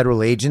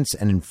 federal agents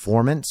and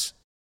informants,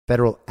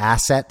 federal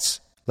assets,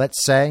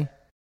 let's say.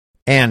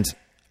 And,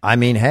 I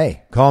mean,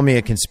 hey, call me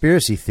a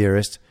conspiracy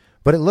theorist,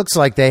 but it looks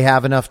like they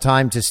have enough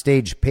time to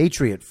stage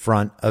Patriot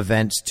Front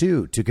events,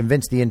 too, to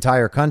convince the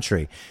entire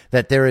country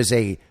that there is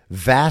a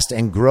vast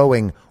and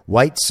growing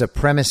white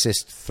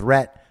supremacist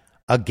threat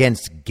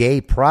against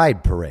gay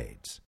pride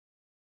parades.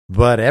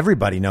 But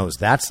everybody knows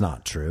that's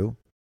not true.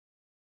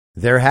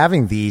 They're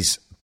having these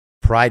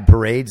pride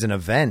parades and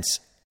events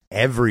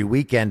every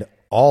weekend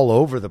all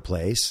over the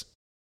place.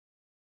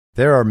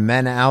 There are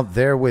men out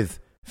there with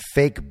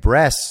fake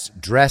breasts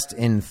dressed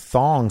in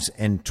thongs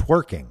and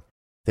twerking.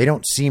 They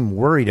don't seem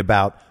worried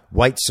about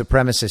white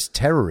supremacist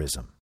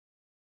terrorism.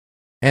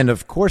 And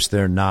of course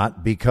they're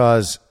not,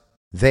 because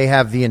they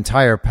have the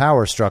entire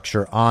power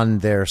structure on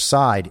their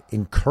side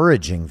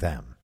encouraging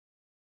them.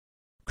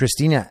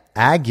 Christina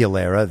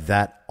Aguilera,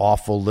 that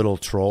awful little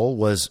troll,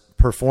 was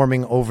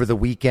performing over the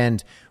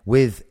weekend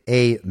with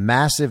a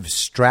massive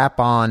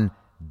strap-on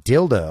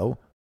dildo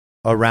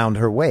around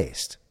her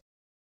waist.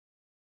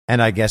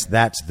 And I guess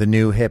that's the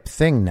new hip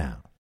thing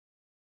now.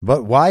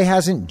 But why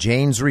hasn't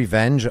Jane's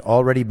Revenge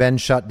already been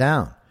shut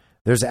down?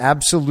 There's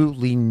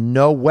absolutely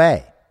no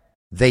way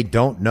they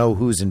don't know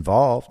who's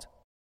involved.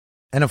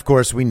 And of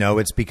course, we know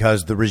it's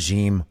because the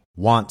regime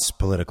wants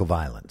political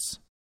violence.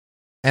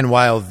 And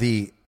while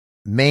the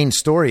main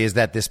story is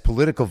that this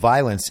political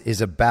violence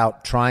is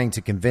about trying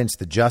to convince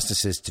the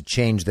justices to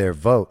change their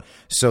vote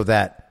so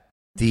that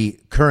the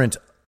current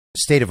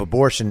state of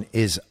abortion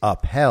is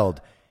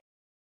upheld,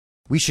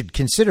 we should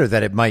consider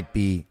that it might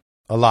be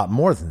a lot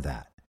more than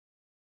that.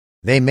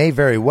 They may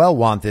very well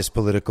want this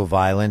political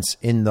violence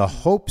in the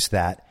hopes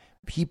that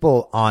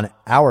people on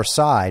our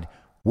side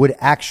would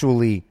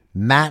actually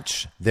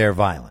match their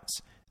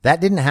violence.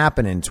 That didn't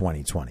happen in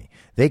 2020.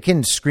 They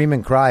can scream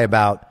and cry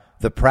about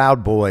the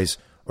Proud Boys,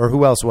 or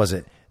who else was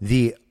it?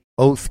 The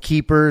Oath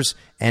Keepers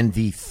and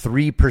the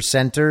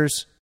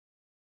 3%ers.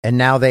 And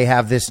now they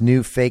have this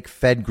new fake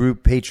Fed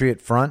group,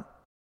 Patriot Front.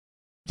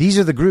 These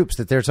are the groups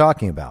that they're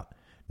talking about.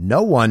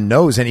 No one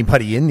knows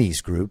anybody in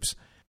these groups.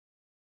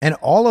 And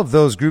all of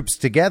those groups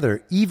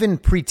together, even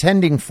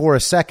pretending for a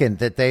second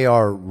that they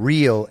are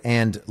real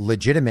and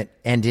legitimate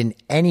and in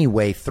any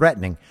way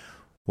threatening,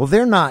 well,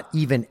 they're not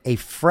even a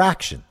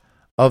fraction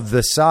of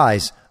the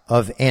size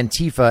of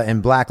Antifa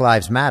and Black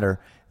Lives Matter.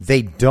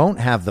 They don't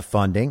have the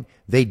funding,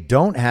 they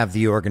don't have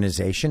the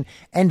organization,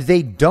 and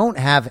they don't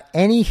have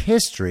any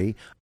history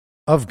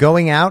of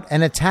going out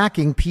and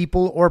attacking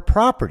people or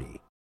property.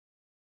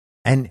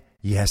 And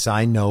yes,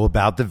 I know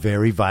about the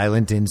very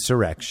violent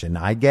insurrection.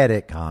 I get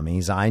it,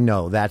 commies. I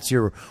know that's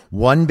your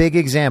one big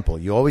example.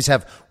 You always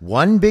have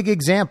one big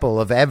example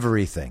of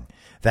everything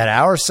that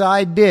our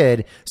side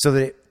did so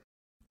that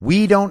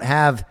we don't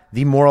have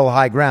the moral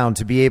high ground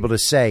to be able to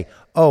say,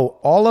 oh,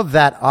 all of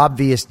that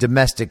obvious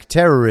domestic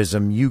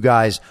terrorism you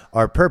guys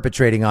are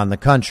perpetrating on the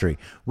country,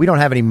 we don't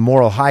have any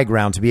moral high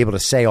ground to be able to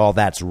say all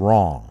that's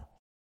wrong.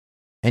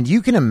 And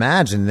you can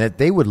imagine that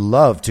they would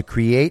love to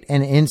create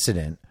an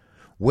incident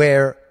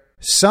where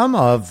some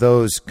of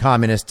those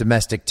communist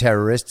domestic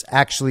terrorists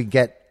actually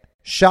get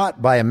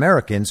shot by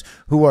Americans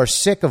who are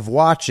sick of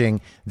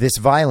watching this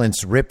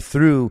violence rip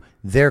through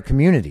their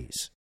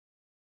communities.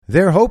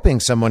 They're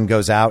hoping someone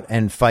goes out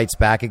and fights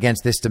back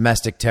against this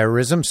domestic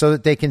terrorism so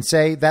that they can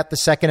say that the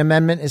Second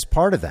Amendment is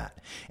part of that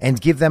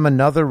and give them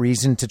another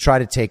reason to try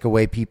to take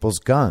away people's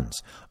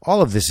guns.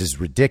 All of this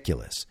is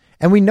ridiculous,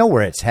 and we know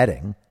where it's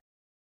heading.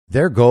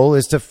 Their goal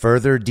is to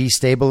further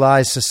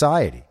destabilize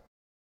society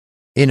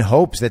in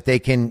hopes that they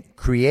can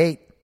create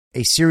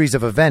a series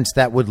of events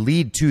that would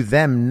lead to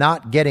them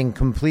not getting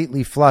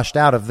completely flushed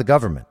out of the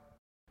government,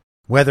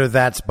 whether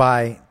that's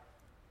by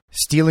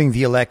stealing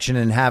the election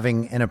and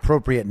having an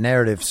appropriate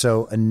narrative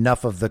so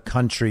enough of the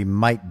country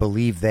might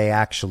believe they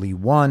actually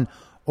won,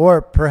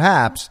 or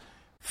perhaps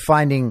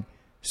finding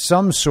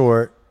some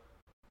sort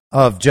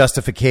of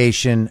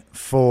justification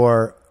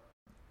for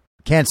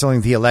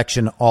canceling the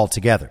election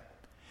altogether.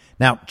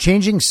 Now,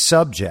 changing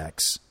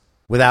subjects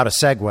without a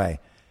segue,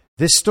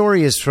 this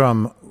story is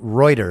from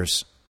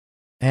Reuters,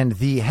 and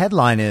the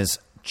headline is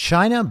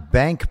China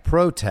Bank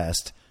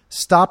Protest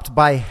Stopped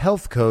by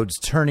Health Codes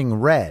Turning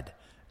Red,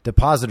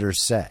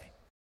 Depositors Say.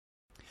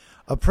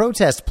 A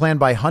protest planned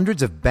by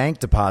hundreds of bank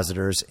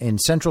depositors in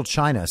central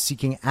China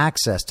seeking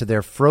access to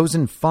their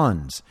frozen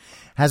funds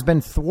has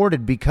been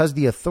thwarted because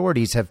the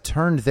authorities have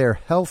turned their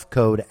health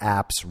code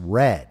apps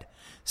red,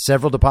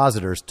 several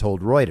depositors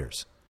told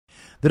Reuters.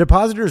 The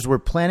depositors were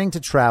planning to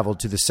travel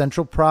to the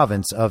central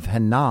province of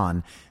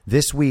Henan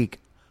this week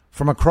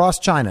from across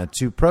China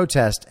to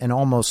protest an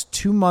almost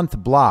 2-month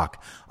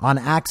block on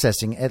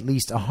accessing at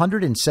least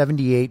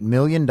 $178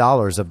 million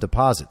of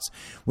deposits,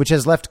 which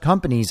has left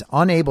companies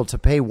unable to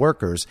pay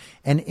workers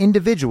and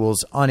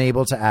individuals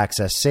unable to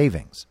access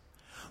savings.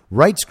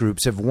 Rights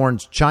groups have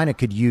warned China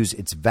could use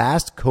its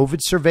vast COVID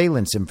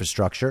surveillance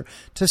infrastructure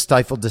to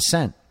stifle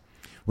dissent.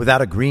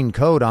 Without a green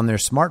code on their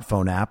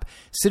smartphone app,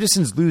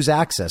 citizens lose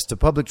access to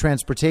public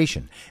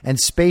transportation and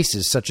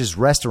spaces such as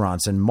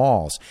restaurants and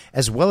malls,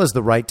 as well as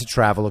the right to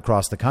travel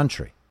across the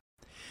country.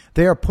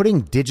 They are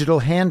putting digital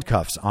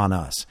handcuffs on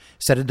us,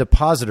 said a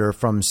depositor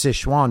from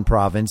Sichuan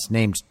province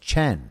named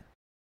Chen,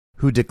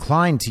 who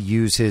declined to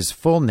use his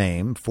full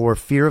name for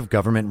fear of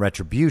government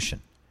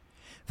retribution.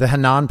 The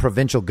Henan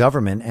provincial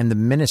government and the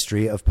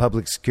Ministry of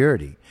Public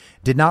Security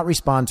did not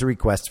respond to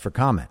requests for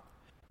comment.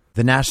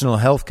 The National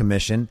Health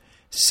Commission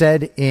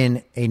said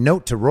in a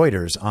note to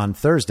Reuters on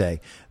Thursday,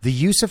 the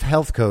use of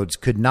health codes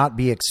could not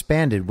be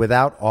expanded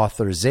without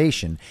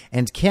authorization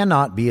and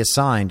cannot be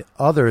assigned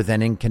other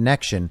than in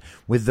connection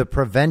with the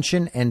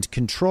prevention and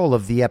control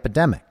of the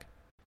epidemic.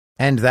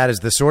 And that is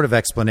the sort of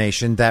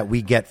explanation that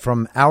we get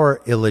from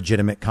our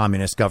illegitimate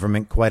communist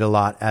government quite a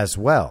lot as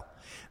well.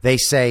 They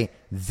say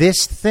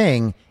this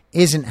thing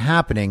isn't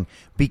happening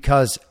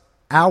because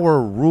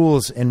our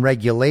rules and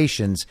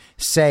regulations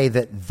say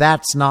that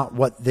that's not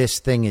what this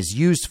thing is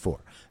used for.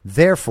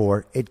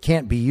 Therefore, it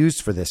can't be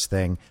used for this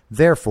thing.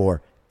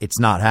 Therefore, it's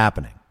not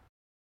happening.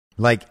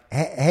 Like,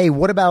 hey,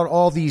 what about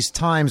all these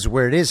times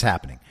where it is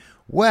happening?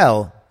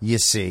 Well, you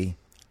see,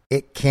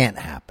 it can't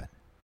happen,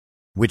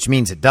 which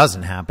means it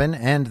doesn't happen,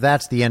 and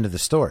that's the end of the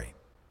story.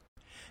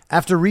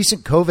 After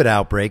recent COVID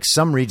outbreaks,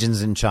 some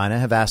regions in China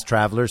have asked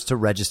travelers to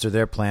register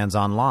their plans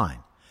online.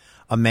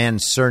 A man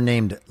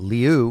surnamed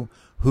Liu,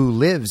 who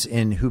lives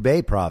in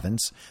Hubei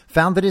province,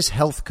 found that his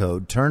health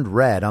code turned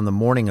red on the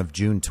morning of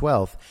June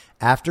 12th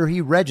after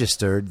he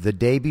registered the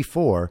day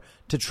before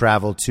to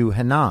travel to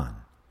Henan.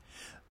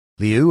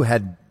 Liu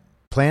had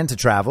planned to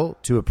travel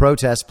to a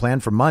protest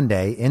planned for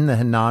Monday in the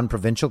Henan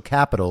provincial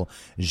capital,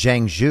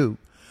 Zhengzhou,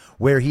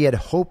 where he had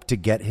hoped to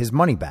get his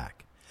money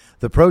back.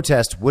 The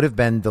protest would have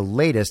been the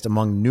latest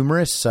among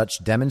numerous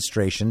such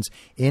demonstrations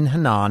in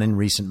Henan in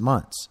recent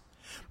months.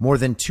 More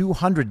than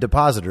 200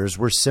 depositors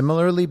were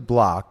similarly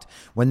blocked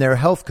when their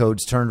health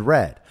codes turned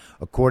red,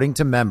 according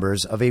to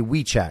members of a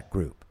WeChat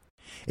group.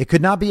 It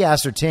could not be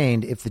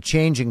ascertained if the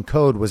change in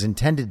code was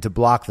intended to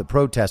block the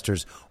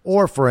protesters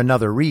or for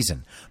another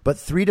reason, but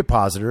 3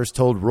 depositors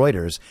told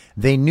Reuters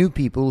they knew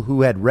people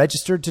who had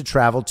registered to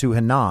travel to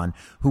Henan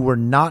who were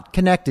not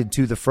connected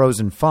to the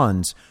frozen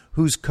funds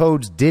whose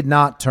codes did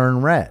not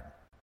turn red.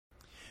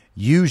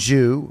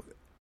 Yuzhou,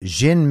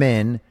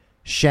 Jinmin,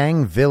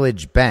 Shang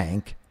Village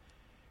Bank,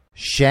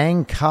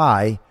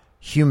 Shanghai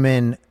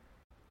Human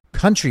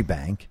Country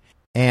Bank,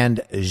 and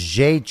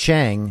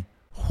Zhejiang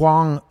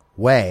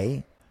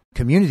Huangwei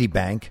Community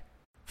Bank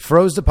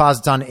froze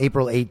deposits on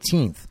April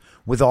 18th,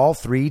 with all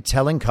 3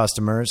 telling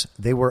customers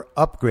they were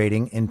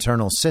upgrading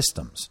internal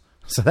systems.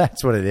 So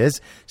that's what it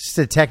is. It's just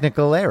a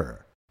technical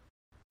error.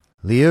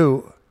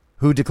 Liu,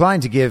 who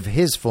declined to give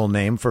his full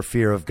name for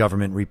fear of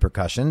government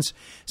repercussions,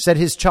 said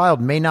his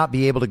child may not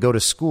be able to go to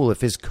school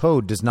if his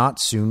code does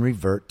not soon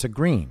revert to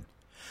green.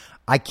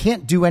 I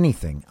can't do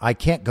anything. I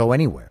can't go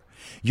anywhere.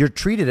 You're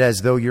treated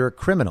as though you're a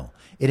criminal.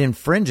 It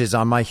infringes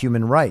on my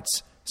human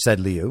rights, said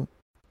Liu.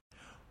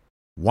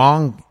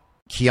 Wang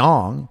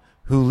Qiang,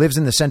 who lives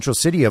in the central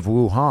city of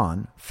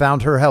Wuhan,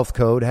 found her health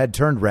code had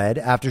turned red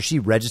after she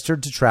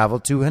registered to travel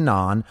to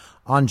Henan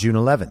on June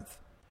 11th.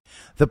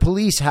 The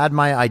police had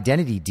my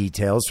identity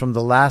details from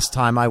the last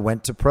time I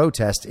went to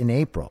protest in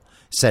April,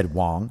 said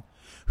Wang,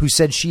 who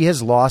said she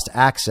has lost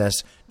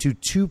access to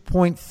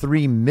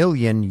 2.3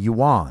 million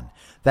yuan.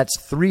 That's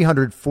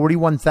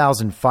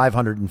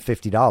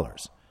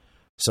 $341,550.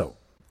 So,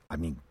 I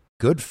mean,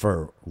 good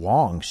for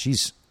Wang.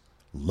 She's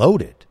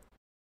loaded.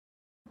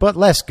 But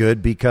less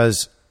good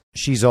because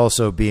she's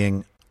also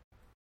being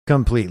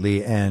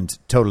completely and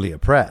totally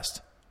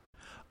oppressed.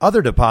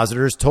 Other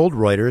depositors told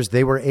Reuters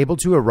they were able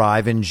to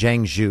arrive in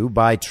Zhengzhou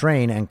by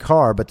train and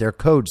car, but their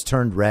codes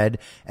turned red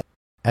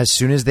as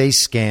soon as they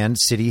scanned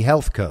city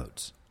health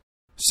codes.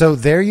 So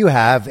there you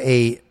have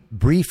a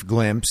brief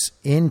glimpse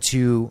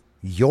into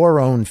your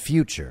own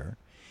future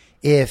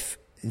if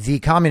the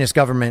communist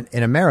government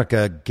in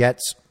America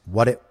gets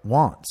what it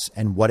wants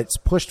and what it's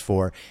pushed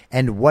for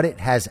and what it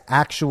has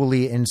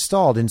actually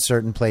installed in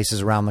certain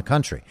places around the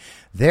country.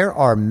 There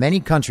are many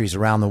countries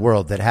around the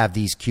world that have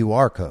these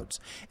QR codes,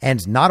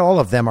 and not all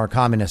of them are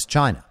communist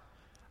China.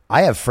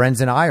 I have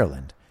friends in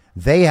Ireland.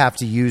 They have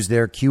to use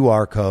their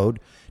QR code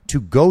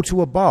to go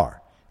to a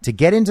bar. To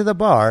get into the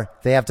bar,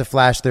 they have to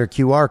flash their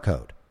QR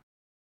code.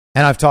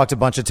 And I've talked a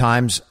bunch of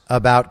times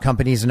about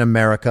companies in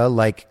America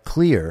like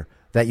Clear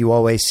that you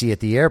always see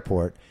at the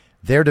airport.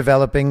 They're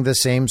developing the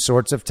same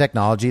sorts of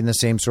technology and the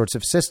same sorts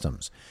of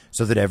systems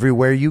so that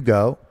everywhere you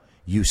go,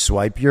 you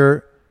swipe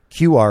your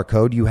QR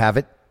code, you have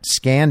it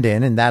scanned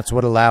in, and that's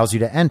what allows you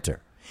to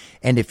enter.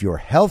 And if your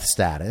health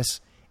status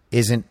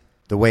isn't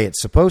the way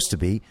it's supposed to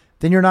be,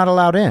 then you're not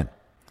allowed in.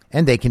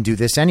 and they can do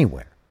this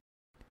anywhere.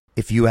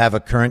 If you have a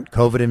current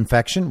COVID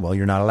infection, well,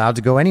 you're not allowed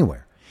to go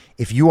anywhere.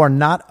 If you are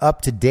not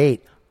up to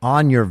date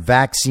on your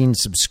vaccine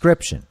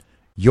subscription,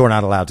 you're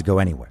not allowed to go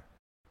anywhere.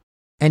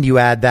 And you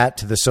add that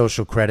to the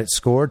social credit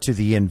score, to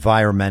the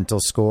environmental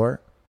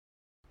score.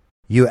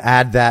 You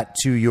add that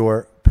to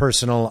your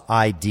personal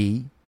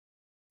ID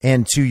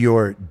and to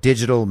your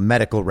digital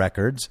medical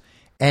records.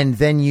 And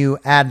then you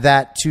add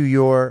that to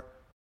your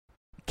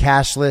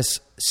cashless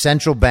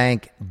central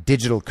bank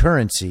digital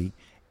currency,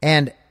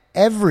 and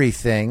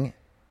everything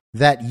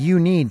that you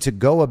need to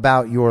go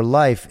about your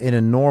life in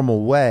a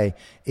normal way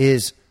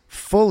is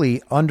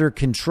fully under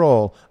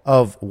control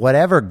of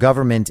whatever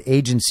government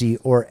agency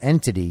or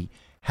entity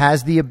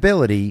has the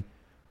ability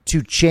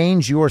to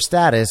change your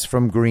status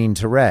from green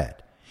to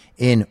red.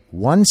 In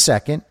 1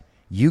 second,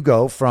 you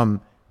go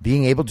from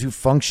being able to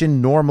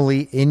function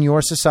normally in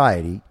your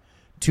society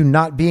to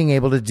not being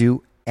able to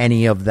do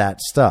any of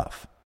that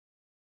stuff.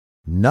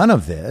 None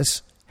of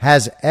this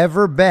has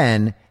ever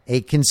been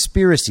a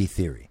conspiracy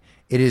theory.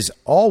 It is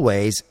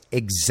always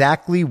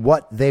exactly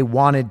what they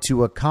wanted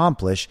to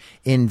accomplish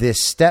in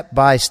this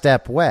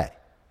step-by-step way.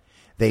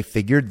 They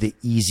figured the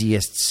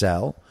easiest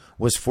sell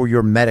was for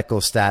your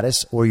medical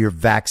status or your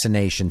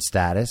vaccination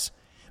status,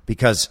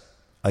 because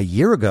a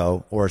year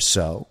ago or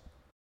so,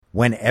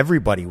 when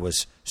everybody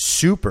was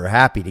super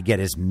happy to get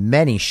as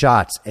many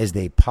shots as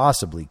they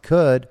possibly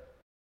could,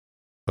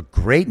 a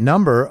great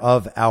number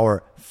of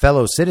our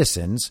fellow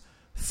citizens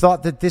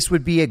thought that this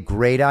would be a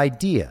great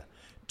idea.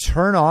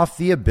 Turn off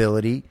the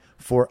ability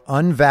for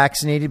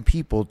unvaccinated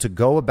people to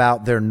go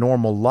about their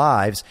normal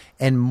lives,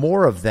 and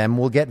more of them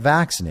will get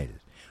vaccinated.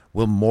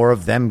 Will more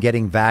of them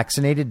getting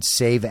vaccinated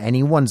save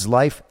anyone's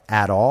life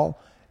at all?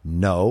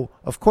 No,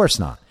 of course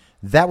not.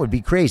 That would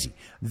be crazy.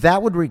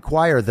 That would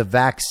require the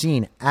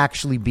vaccine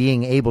actually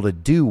being able to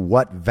do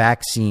what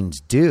vaccines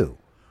do.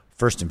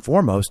 First and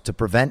foremost, to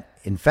prevent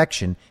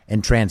infection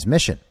and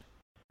transmission.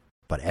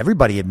 But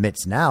everybody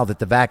admits now that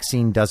the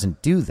vaccine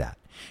doesn't do that.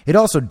 It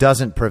also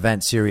doesn't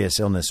prevent serious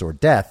illness or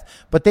death,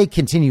 but they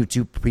continue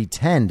to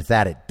pretend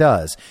that it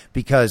does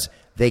because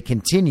they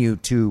continue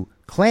to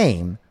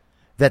claim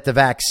that the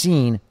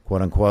vaccine,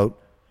 quote unquote,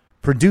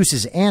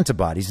 produces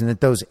antibodies and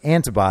that those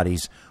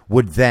antibodies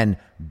would then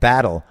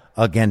battle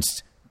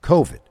against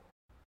COVID.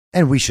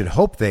 And we should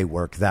hope they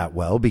work that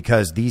well,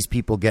 because these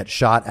people get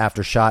shot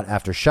after shot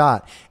after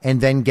shot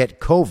and then get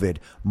COVID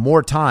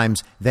more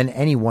times than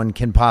anyone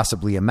can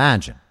possibly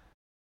imagine.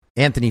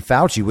 Anthony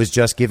Fauci was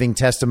just giving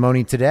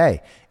testimony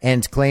today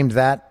and claimed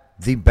that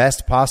the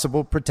best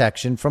possible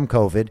protection from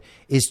COVID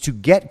is to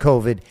get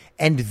COVID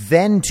and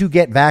then to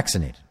get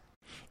vaccinated,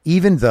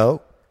 even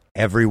though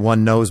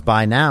everyone knows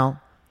by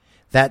now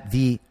that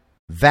the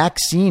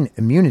vaccine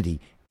immunity,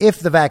 if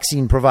the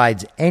vaccine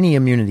provides any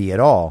immunity at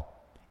all,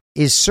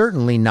 is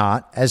certainly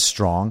not as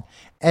strong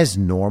as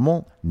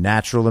normal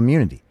natural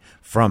immunity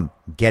from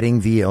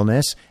getting the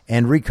illness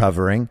and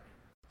recovering,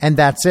 and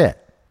that's it.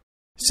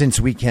 Since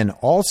we can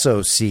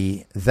also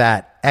see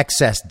that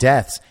excess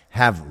deaths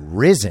have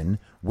risen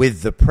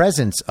with the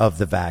presence of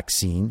the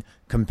vaccine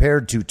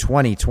compared to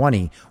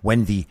 2020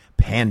 when the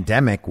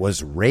pandemic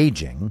was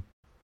raging,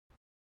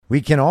 we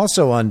can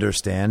also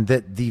understand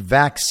that the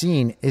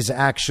vaccine is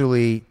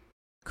actually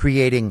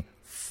creating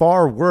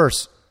far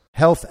worse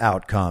health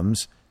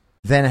outcomes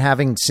than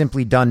having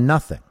simply done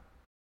nothing.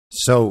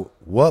 So,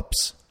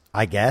 whoops,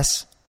 I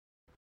guess.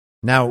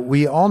 Now,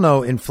 we all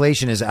know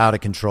inflation is out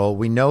of control.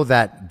 We know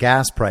that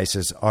gas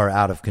prices are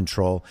out of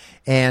control.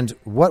 And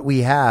what we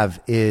have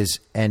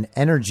is an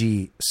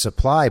energy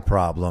supply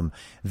problem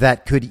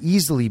that could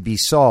easily be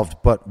solved,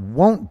 but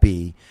won't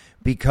be,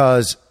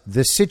 because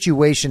the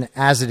situation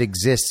as it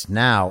exists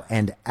now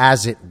and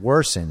as it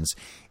worsens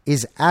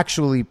is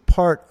actually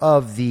part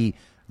of the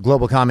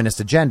global communist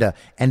agenda,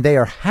 and they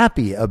are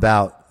happy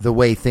about the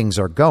way things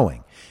are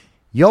going.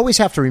 You always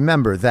have to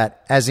remember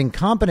that as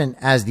incompetent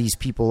as these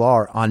people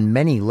are on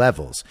many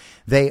levels,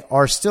 they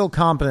are still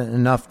competent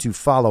enough to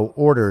follow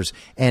orders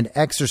and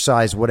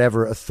exercise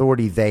whatever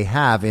authority they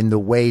have in the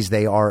ways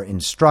they are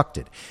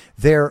instructed.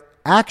 Their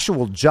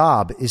actual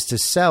job is to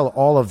sell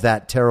all of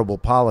that terrible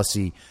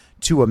policy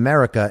to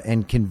America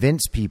and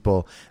convince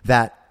people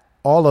that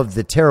all of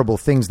the terrible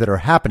things that are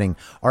happening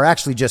are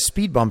actually just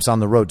speed bumps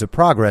on the road to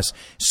progress,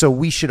 so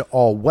we should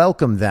all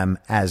welcome them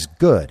as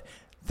good.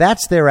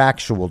 That's their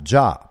actual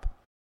job.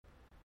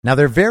 Now,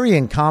 they're very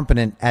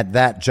incompetent at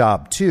that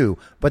job too,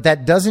 but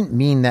that doesn't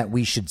mean that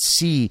we should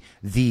see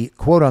the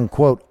quote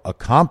unquote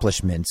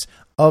accomplishments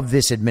of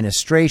this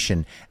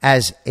administration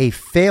as a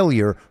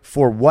failure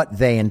for what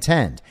they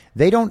intend.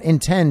 They don't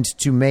intend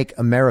to make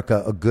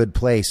America a good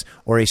place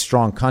or a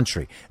strong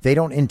country. They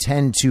don't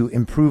intend to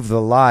improve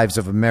the lives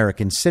of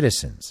American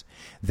citizens.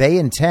 They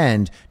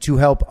intend to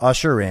help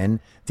usher in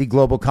the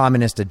global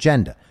communist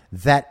agenda.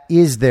 That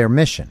is their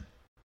mission.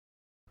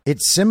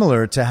 It's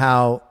similar to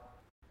how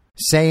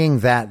saying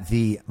that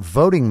the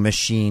voting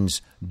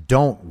machines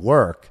don't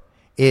work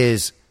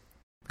is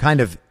kind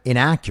of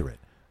inaccurate.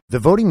 The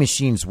voting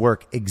machines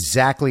work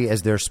exactly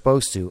as they're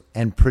supposed to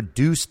and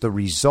produce the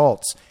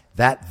results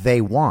that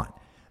they want.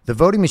 The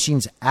voting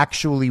machines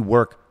actually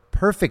work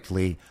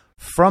perfectly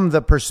from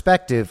the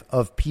perspective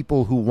of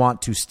people who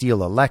want to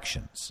steal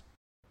elections.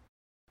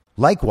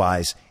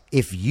 Likewise,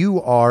 if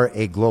you are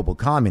a global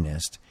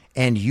communist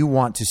and you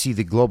want to see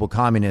the global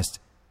communist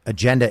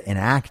agenda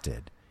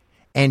enacted,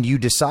 and you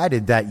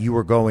decided that you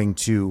were going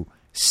to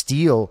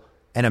steal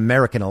an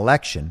American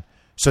election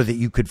so that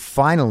you could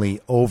finally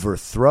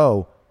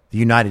overthrow the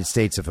United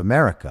States of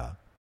America,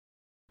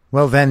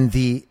 well, then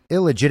the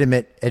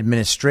illegitimate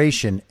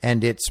administration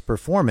and its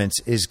performance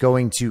is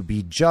going to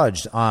be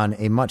judged on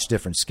a much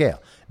different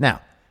scale.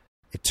 Now,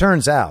 it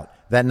turns out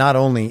that not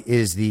only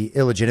is the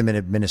illegitimate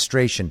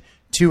administration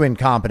too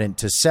incompetent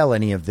to sell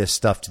any of this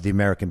stuff to the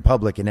American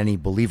public in any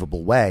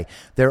believable way,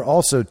 they're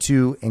also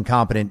too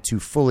incompetent to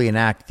fully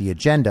enact the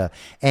agenda.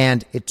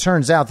 And it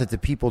turns out that the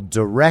people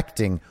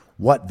directing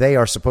what they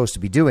are supposed to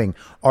be doing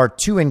are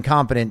too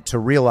incompetent to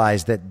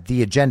realize that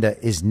the agenda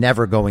is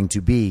never going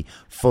to be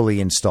fully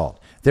installed.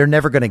 They're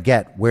never going to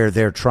get where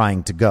they're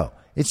trying to go.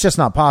 It's just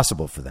not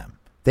possible for them.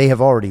 They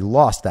have already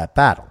lost that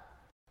battle.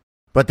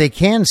 But they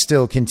can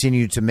still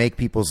continue to make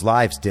people's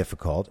lives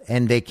difficult,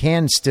 and they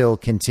can still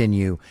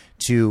continue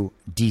to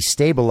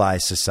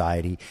destabilize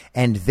society,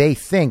 and they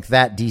think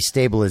that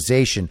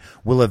destabilization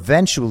will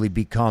eventually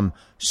become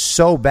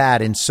so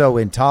bad and so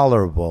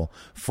intolerable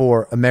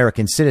for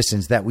American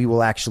citizens that we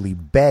will actually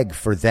beg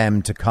for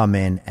them to come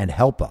in and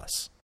help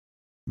us.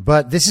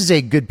 But this is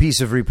a good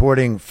piece of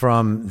reporting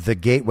from the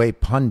Gateway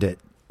Pundit.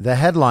 The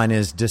headline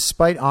is,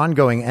 despite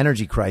ongoing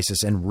energy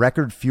crisis and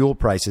record fuel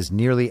prices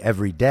nearly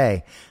every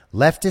day,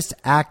 leftist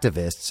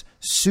activists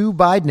sue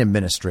Biden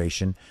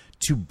administration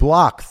to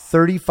block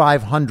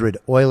 3,500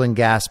 oil and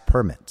gas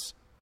permits.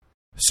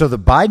 So the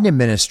Biden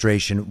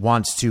administration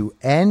wants to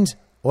end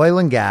oil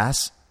and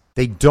gas.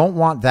 They don't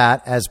want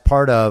that as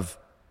part of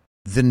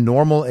the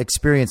normal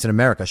experience in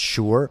America.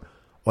 Sure,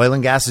 oil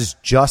and gas is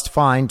just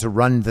fine to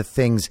run the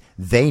things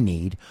they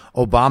need.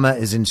 Obama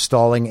is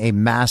installing a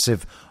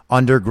massive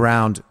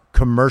underground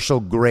commercial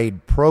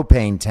grade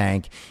propane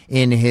tank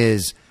in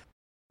his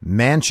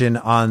mansion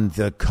on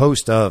the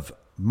coast of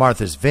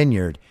Martha's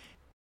Vineyard,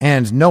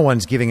 and no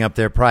one's giving up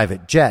their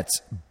private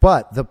jets.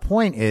 But the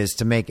point is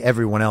to make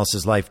everyone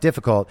else's life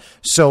difficult.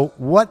 So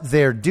what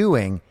they're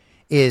doing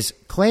is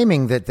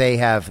claiming that they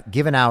have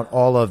given out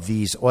all of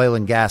these oil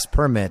and gas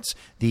permits,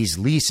 these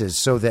leases,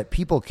 so that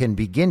people can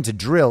begin to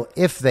drill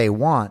if they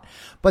want.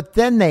 But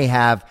then they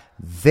have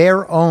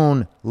their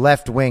own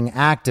left-wing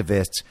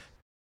activists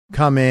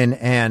come in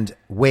and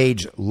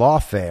wage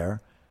lawfare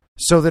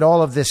so that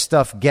all of this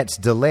stuff gets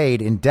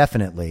delayed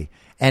indefinitely,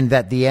 and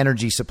that the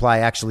energy supply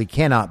actually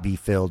cannot be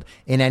filled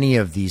in any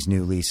of these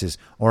new leases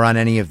or on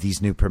any of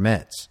these new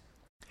permits.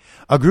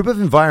 A group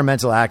of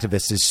environmental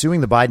activists is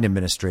suing the Biden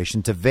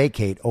administration to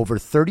vacate over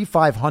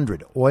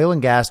 3,500 oil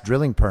and gas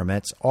drilling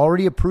permits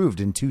already approved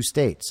in 2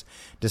 states,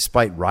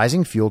 despite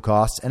rising fuel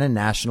costs and a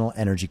national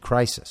energy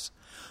crisis.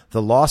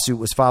 The lawsuit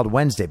was filed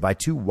Wednesday by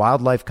 2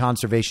 wildlife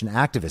conservation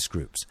activist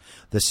groups,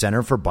 the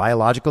Center for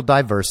Biological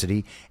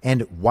Diversity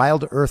and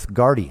Wild Earth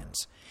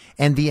Guardians,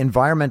 and the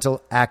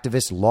environmental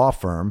activist law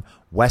firm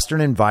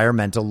Western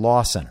Environmental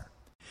Law Center.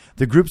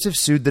 The groups have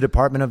sued the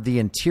Department of the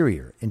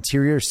Interior,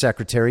 Interior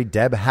Secretary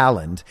Deb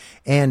Haaland,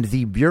 and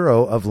the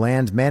Bureau of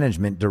Land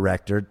Management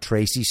Director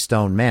Tracy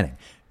Stone Manning.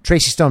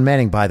 Tracy Stone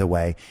Manning, by the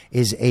way,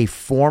 is a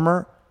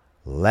former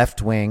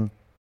left-wing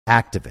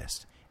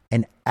activist,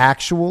 an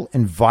actual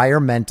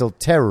environmental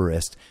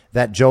terrorist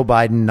that Joe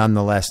Biden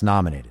nonetheless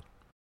nominated.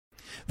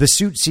 The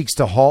suit seeks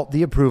to halt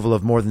the approval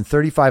of more than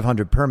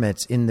 3,500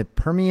 permits in the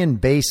Permian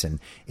Basin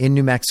in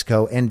New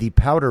Mexico and the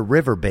Powder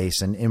River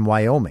Basin in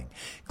Wyoming,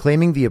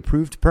 claiming the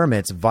approved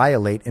permits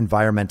violate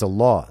environmental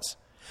laws.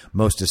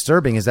 Most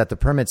disturbing is that the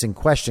permits in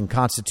question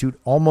constitute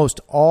almost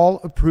all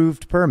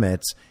approved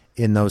permits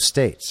in those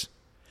states.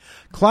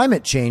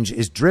 Climate change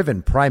is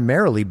driven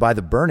primarily by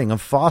the burning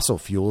of fossil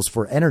fuels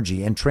for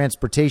energy and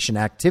transportation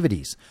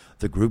activities,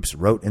 the groups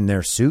wrote in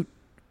their suit.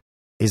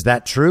 Is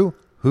that true?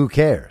 Who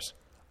cares?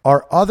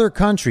 Are other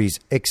countries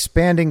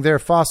expanding their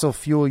fossil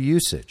fuel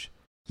usage?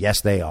 Yes,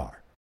 they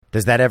are.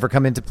 Does that ever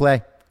come into play?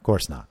 Of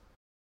course not.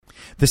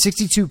 The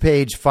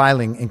 62-page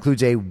filing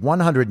includes a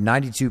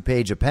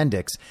 192-page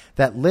appendix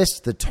that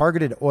lists the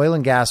targeted oil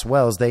and gas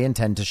wells they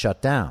intend to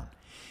shut down.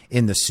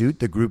 In the suit,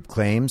 the group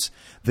claims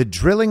the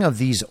drilling of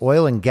these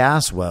oil and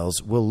gas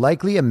wells will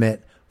likely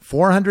emit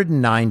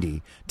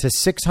 490 to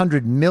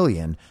 600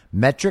 million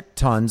metric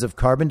tons of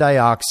carbon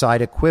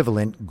dioxide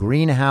equivalent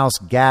greenhouse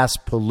gas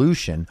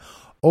pollution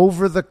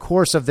over the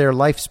course of their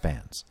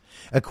lifespans,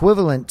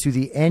 equivalent to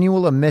the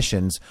annual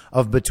emissions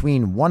of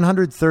between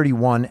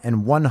 131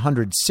 and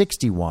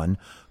 161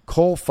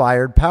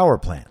 coal-fired power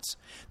plants.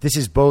 This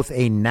is both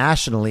a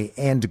nationally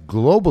and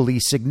globally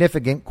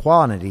significant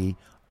quantity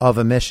of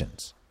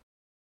emissions.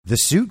 The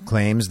suit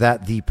claims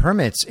that the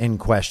permits in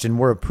question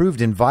were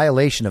approved in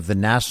violation of the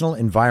National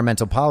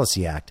Environmental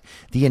Policy Act,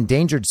 the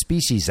Endangered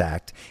Species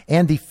Act,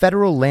 and the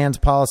Federal Land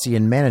Policy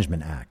and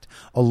Management Act,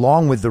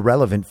 along with the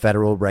relevant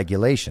federal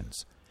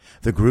regulations.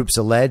 The groups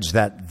allege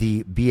that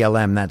the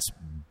BLM, that's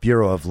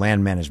Bureau of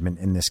Land Management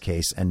in this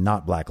case, and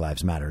not Black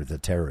Lives Matter, the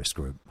terrorist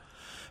group,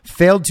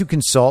 failed to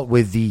consult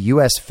with the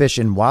U.S. Fish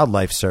and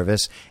Wildlife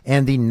Service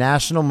and the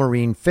National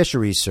Marine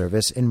Fisheries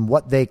Service in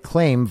what they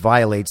claim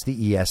violates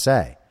the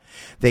ESA.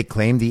 They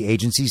claim the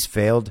agencies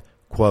failed,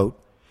 quote,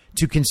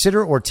 to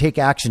consider or take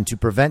action to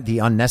prevent the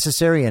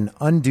unnecessary and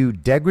undue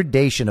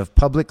degradation of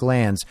public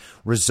lands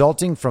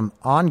resulting from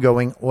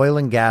ongoing oil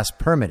and gas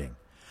permitting,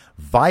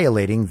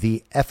 violating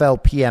the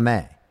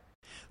FLPMA.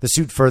 The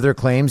suit further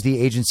claims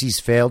the agencies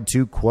failed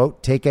to,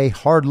 quote, take a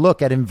hard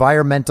look at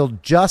environmental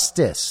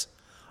justice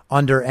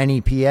under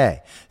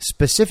NEPA,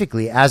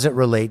 specifically as it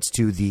relates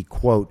to the,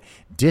 quote,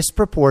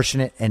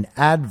 disproportionate and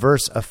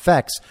adverse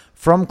effects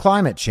from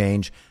climate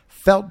change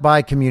felt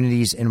by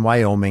communities in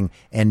Wyoming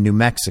and New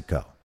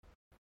Mexico.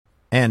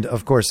 And,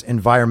 of course,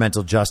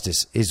 environmental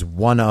justice is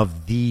one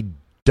of the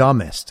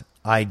dumbest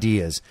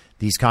ideas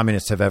these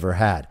communists have ever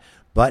had.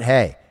 But,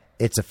 hey,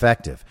 it's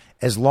effective.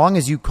 As long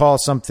as you call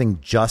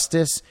something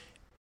justice,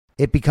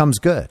 it becomes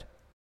good.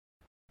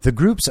 The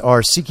groups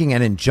are seeking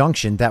an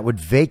injunction that would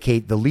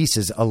vacate the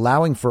leases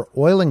allowing for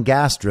oil and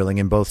gas drilling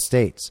in both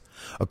states.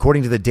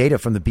 According to the data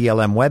from the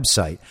BLM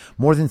website,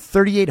 more than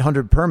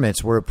 3,800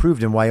 permits were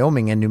approved in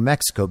Wyoming and New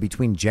Mexico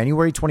between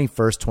January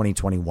 21st,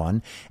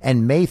 2021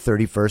 and May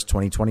 31st,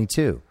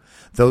 2022.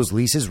 Those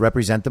leases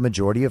represent the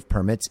majority of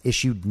permits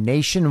issued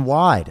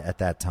nationwide at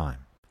that time.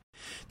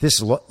 This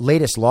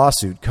latest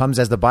lawsuit comes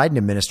as the Biden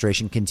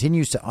administration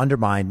continues to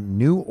undermine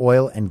new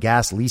oil and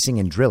gas leasing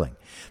and drilling.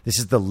 This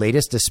is the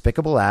latest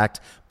despicable act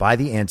by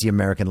the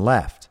anti-American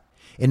left.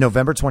 In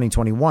November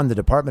 2021, the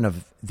Department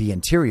of the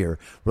Interior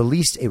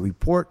released a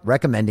report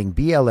recommending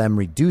BLM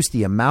reduce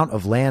the amount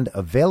of land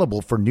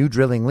available for new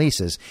drilling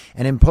leases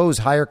and impose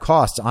higher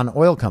costs on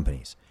oil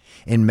companies.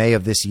 In May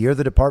of this year,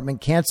 the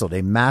department canceled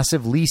a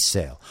massive lease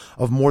sale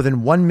of more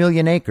than 1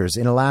 million acres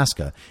in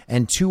Alaska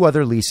and 2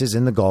 other leases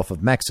in the Gulf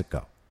of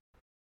Mexico.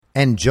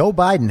 And Joe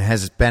Biden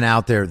has been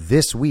out there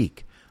this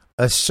week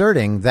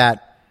asserting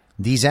that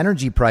these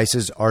energy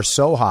prices are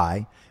so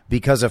high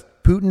because of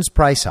Putin's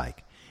price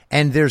hike,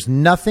 and there's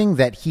nothing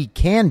that he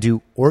can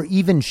do or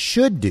even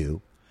should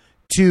do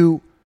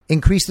to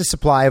increase the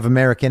supply of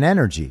American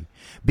energy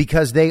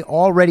because they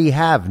already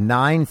have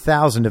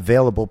 9,000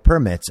 available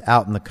permits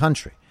out in the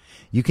country.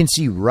 You can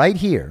see right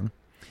here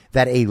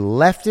that a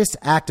leftist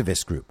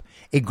activist group,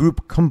 a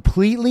group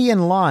completely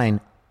in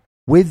line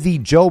with the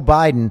Joe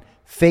Biden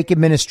fake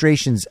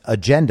administration's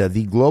agenda,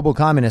 the global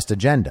communist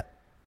agenda,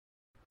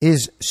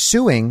 is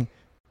suing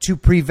to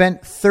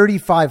prevent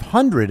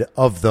 3,500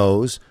 of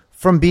those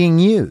from being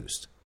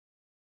used.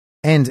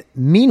 And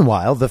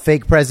meanwhile, the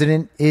fake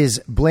president is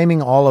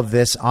blaming all of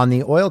this on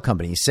the oil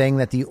companies, saying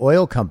that the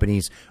oil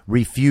companies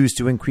refuse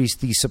to increase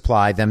the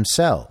supply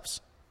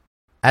themselves,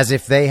 as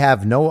if they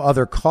have no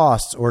other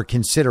costs or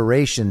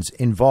considerations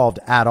involved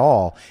at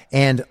all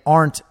and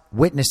aren't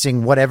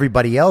witnessing what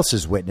everybody else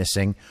is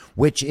witnessing,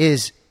 which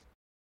is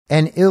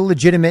an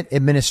illegitimate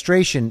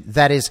administration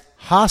that is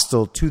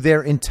hostile to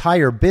their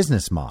entire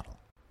business model.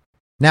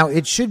 Now,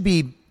 it should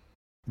be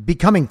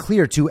becoming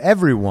clear to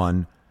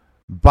everyone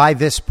by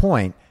this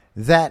point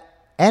that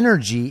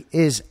energy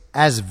is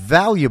as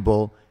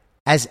valuable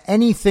as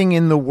anything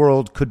in the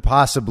world could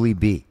possibly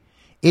be.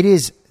 It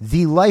is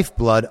the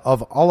lifeblood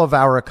of all of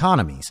our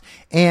economies.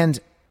 And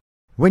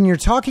when you're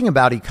talking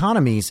about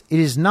economies, it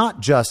is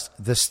not just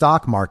the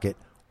stock market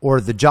or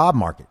the job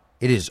market.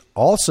 It is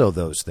also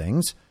those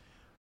things,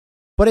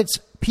 but it's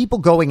people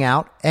going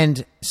out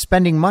and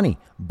spending money,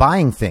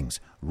 buying things,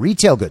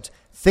 retail goods,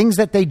 things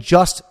that they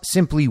just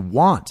simply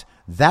want.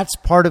 That's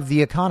part of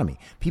the economy.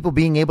 People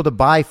being able to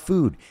buy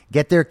food,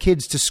 get their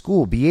kids to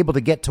school, be able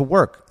to get to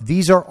work.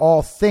 These are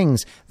all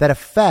things that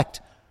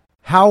affect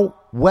how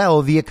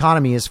well the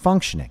economy is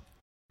functioning.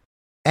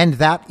 And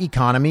that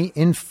economy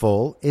in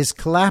full is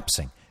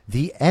collapsing.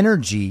 The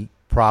energy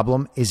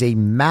problem is a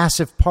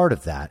massive part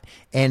of that.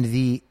 And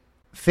the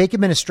fake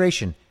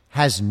administration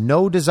has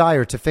no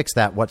desire to fix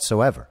that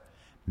whatsoever.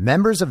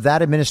 Members of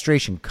that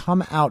administration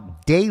come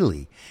out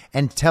daily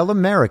and tell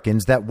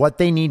Americans that what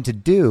they need to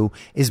do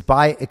is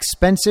buy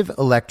expensive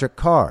electric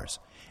cars.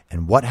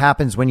 And what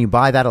happens when you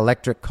buy that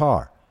electric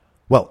car?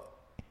 Well,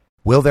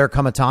 will there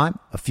come a time,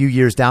 a few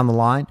years down the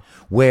line,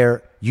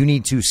 where you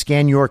need to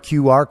scan your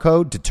QR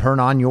code to turn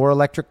on your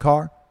electric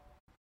car?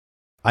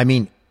 I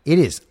mean, it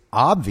is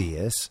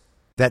obvious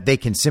that they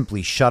can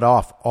simply shut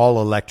off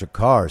all electric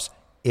cars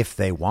if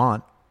they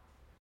want.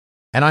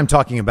 And I'm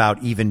talking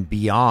about even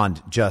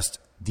beyond just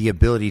the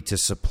ability to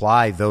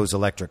supply those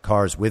electric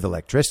cars with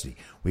electricity.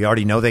 We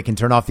already know they can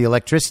turn off the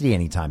electricity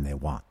anytime they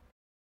want.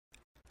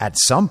 At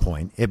some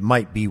point, it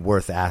might be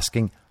worth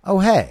asking, oh,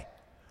 hey,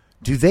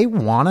 do they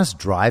want us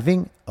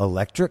driving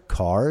electric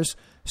cars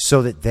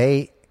so that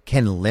they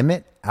can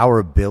limit our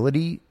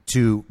ability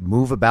to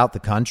move about the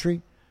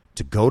country,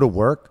 to go to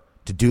work,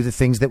 to do the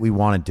things that we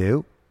want to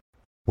do?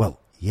 Well,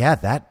 yeah,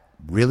 that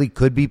really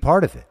could be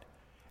part of it.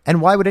 And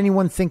why would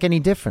anyone think any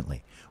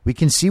differently? We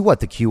can see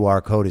what the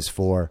QR code is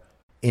for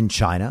in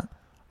China.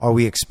 Are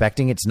we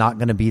expecting it's not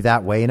going to be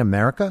that way in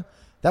America?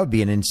 That would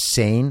be an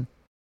insane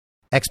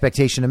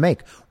expectation to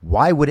make.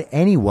 Why would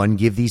anyone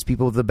give these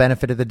people the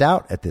benefit of the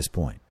doubt at this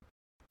point?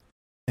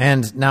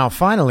 And now,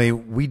 finally,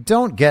 we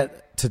don't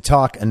get to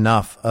talk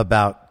enough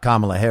about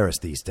Kamala Harris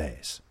these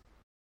days,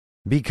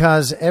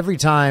 because every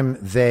time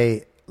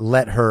they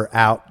let her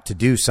out to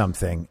do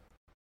something,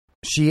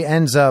 she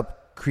ends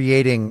up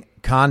creating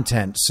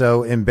content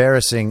so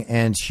embarrassing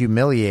and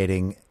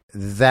humiliating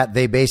that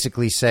they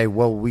basically say,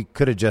 well, we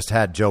could have just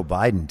had Joe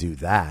Biden do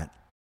that.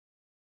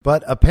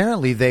 But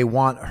apparently they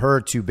want her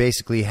to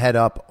basically head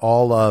up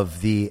all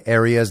of the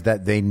areas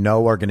that they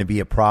know are going to be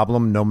a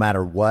problem no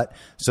matter what,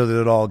 so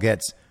that it all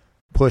gets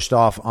pushed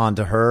off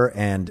onto her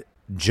and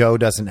Joe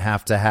doesn't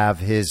have to have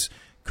his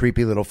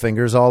creepy little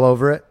fingers all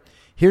over it.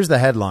 Here's the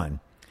headline.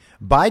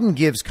 Biden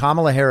gives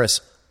Kamala Harris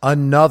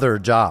another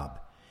job.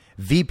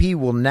 VP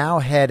will now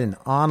head an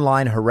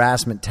online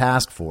harassment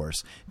task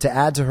force to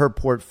add to her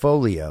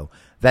portfolio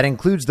that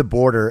includes the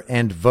border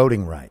and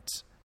voting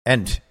rights.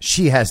 And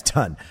she has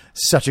done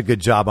such a good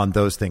job on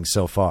those things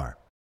so far.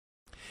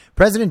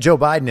 President Joe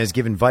Biden has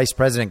given Vice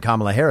President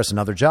Kamala Harris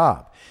another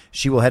job.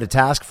 She will head a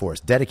task force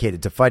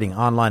dedicated to fighting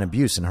online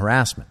abuse and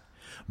harassment.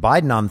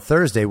 Biden on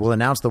Thursday will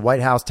announce the White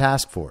House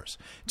task force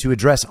to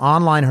address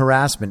online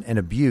harassment and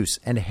abuse,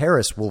 and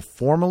Harris will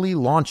formally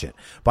launch it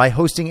by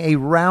hosting a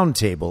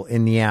roundtable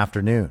in the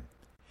afternoon.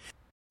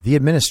 The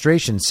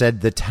administration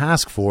said the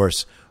task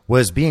force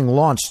was being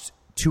launched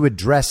to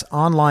address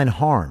online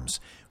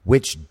harms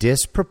which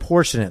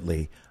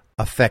disproportionately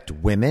affect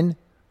women,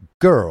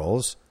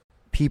 girls,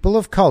 people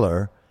of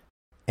color,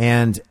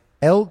 and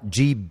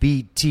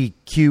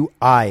LGBTQI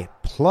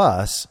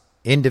plus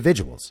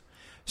individuals.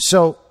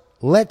 So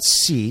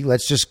let's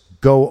just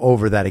go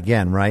over that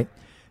again, right?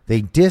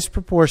 They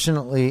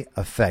disproportionately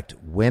affect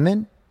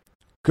women,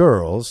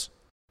 girls,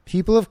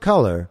 people of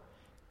color,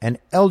 and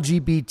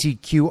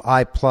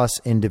LGBTQI plus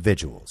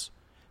individuals.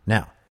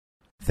 Now,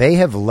 they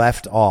have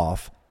left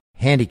off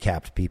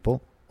handicapped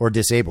people or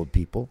disabled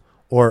people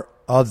or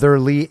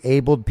otherly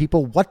abled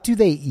people. What do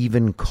they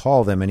even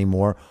call them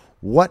anymore?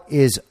 What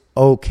is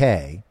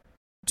okay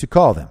to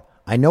call them?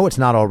 I know it's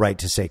not all right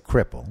to say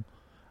cripple.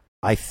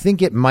 I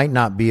think it might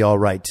not be all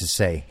right to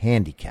say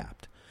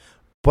handicapped,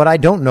 but I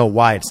don't know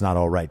why it's not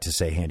all right to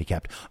say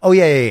handicapped. Oh,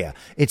 yeah.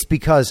 It's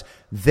because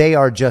they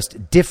are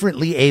just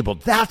differently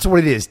abled. That's what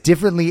it is.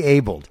 Differently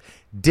abled.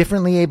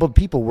 Differently abled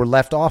people were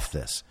left off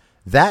this.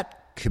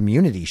 That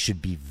community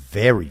should be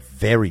very,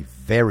 very,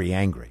 very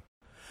angry.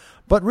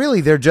 But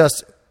really, they're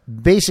just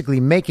basically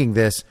making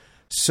this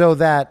so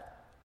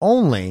that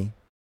only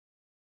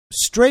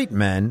straight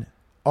men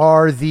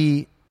are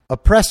the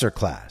oppressor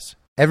class.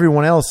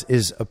 Everyone else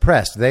is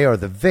oppressed. They are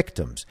the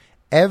victims.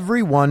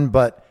 Everyone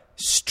but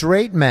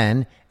straight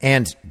men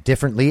and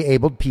differently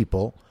abled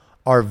people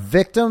are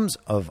victims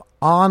of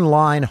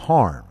online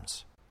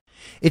harms.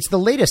 It's the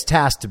latest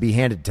task to be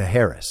handed to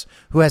Harris,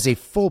 who has a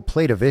full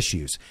plate of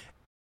issues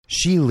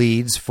she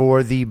leads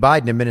for the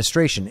Biden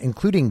administration,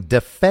 including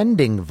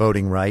defending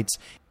voting rights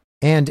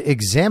and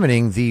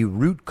examining the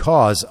root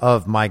cause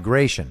of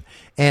migration.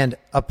 And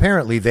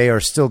apparently they are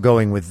still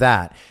going with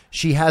that.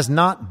 She has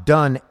not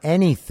done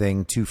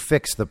anything to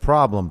fix the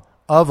problem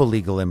of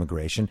illegal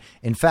immigration.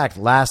 In fact,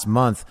 last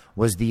month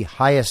was the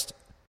highest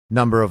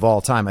number of all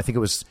time. I think it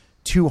was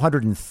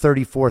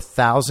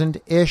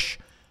 234,000-ish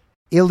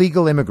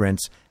illegal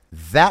immigrants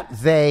that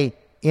they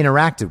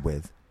interacted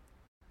with,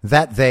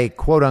 that they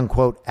quote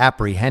unquote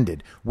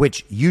apprehended,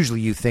 which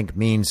usually you think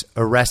means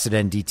arrested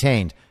and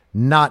detained,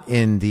 not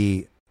in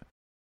the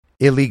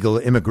illegal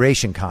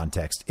immigration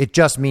context. It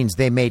just means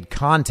they made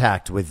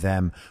contact with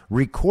them,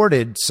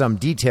 recorded some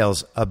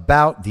details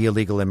about the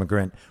illegal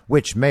immigrant,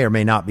 which may or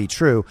may not be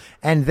true,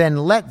 and then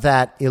let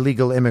that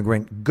illegal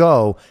immigrant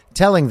go,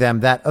 telling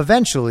them that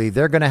eventually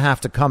they're going to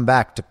have to come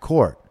back to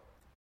court.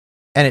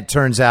 And it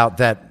turns out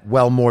that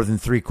well more than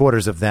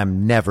 3/4 of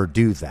them never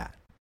do that,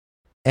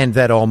 and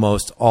that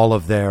almost all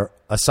of their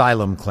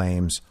asylum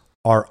claims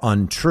are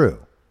untrue.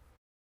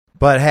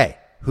 But hey,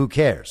 who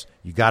cares?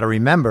 You got to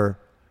remember,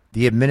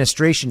 the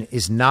administration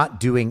is not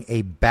doing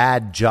a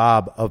bad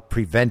job of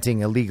preventing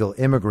illegal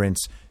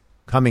immigrants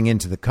coming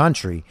into the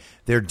country.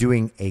 They're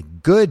doing a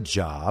good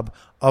job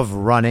of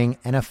running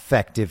an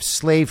effective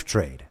slave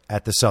trade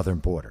at the southern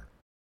border.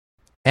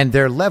 And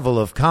their level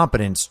of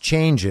competence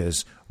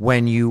changes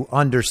when you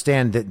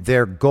understand that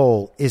their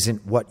goal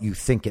isn't what you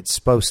think it's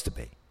supposed to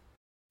be.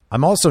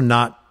 I'm also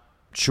not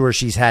sure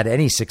she's had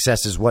any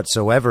successes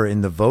whatsoever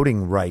in the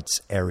voting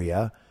rights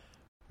area.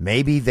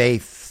 Maybe they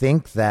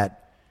think that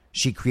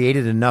she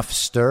created enough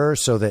stir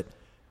so that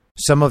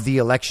some of the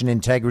election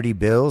integrity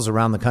bills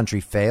around the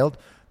country failed.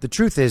 The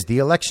truth is, the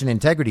election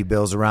integrity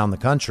bills around the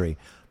country,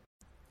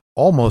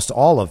 almost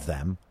all of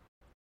them,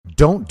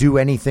 don't do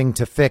anything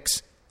to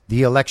fix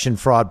the election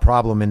fraud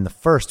problem in the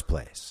first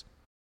place.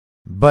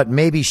 But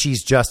maybe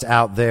she's just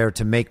out there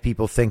to make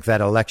people think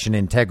that election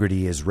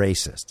integrity is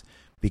racist.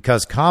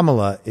 Because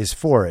Kamala is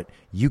for it,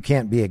 you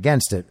can't be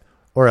against it,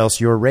 or else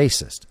you're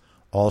racist.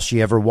 All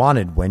she ever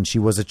wanted when she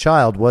was a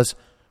child was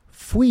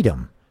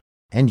freedom,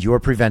 and you're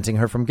preventing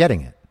her from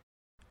getting it.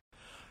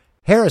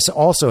 Harris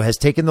also has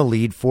taken the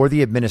lead for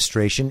the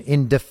administration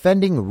in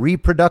defending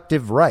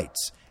reproductive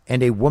rights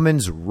and a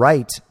woman's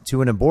right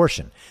to an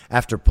abortion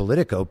after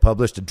Politico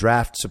published a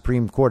draft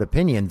Supreme Court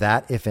opinion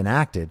that, if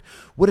enacted,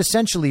 would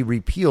essentially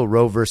repeal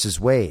Roe v.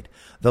 Wade,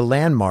 the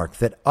landmark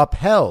that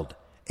upheld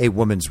a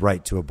woman's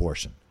right to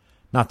abortion.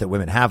 Not that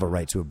women have a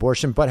right to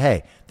abortion, but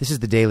hey, this is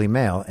the Daily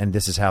Mail, and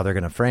this is how they're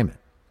going to frame it.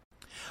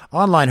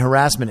 Online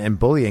harassment and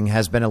bullying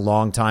has been a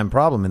long-time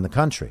problem in the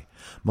country.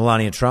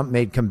 Melania Trump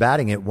made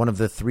combating it one of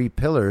the 3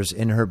 pillars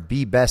in her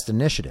Be Best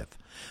initiative.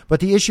 But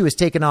the issue has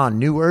taken on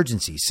new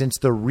urgency since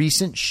the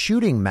recent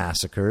shooting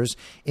massacres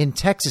in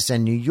Texas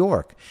and New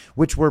York,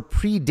 which were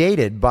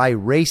predated by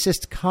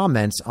racist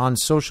comments on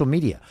social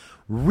media.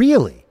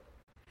 Really?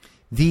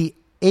 The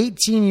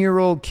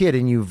 18-year-old kid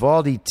in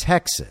Uvalde,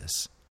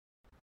 Texas,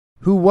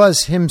 who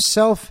was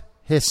himself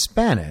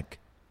Hispanic,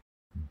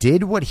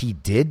 did what he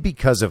did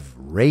because of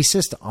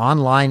racist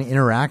online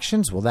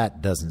interactions? Well,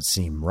 that doesn't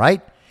seem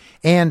right.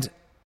 And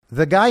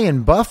the guy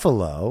in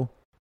Buffalo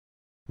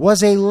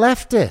was a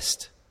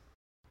leftist.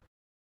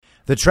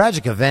 The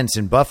tragic events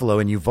in Buffalo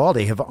and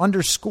Uvalde have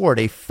underscored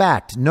a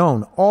fact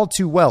known all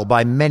too well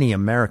by many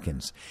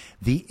Americans.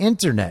 The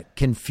internet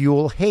can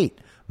fuel hate,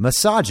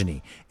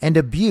 misogyny, and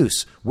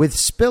abuse with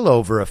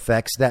spillover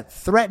effects that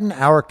threaten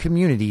our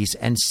communities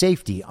and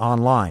safety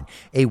online,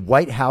 a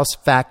White House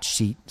fact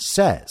sheet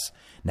says.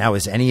 Now,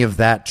 is any of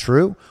that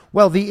true?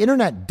 Well, the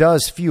internet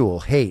does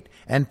fuel hate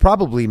and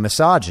probably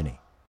misogyny.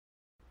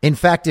 In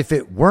fact, if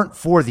it weren't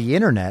for the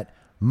internet,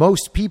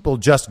 most people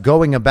just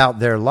going about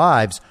their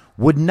lives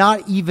would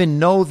not even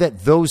know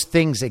that those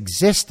things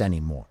exist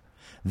anymore.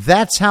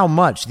 That's how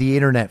much the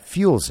internet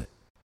fuels it.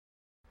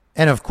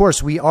 And of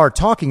course, we are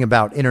talking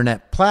about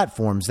internet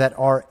platforms that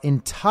are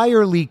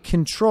entirely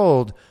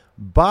controlled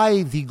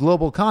by the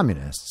global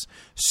communists.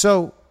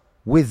 So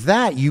with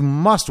that, you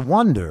must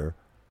wonder,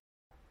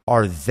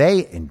 are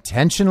they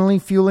intentionally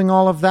fueling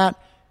all of that?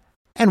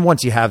 And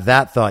once you have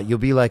that thought, you'll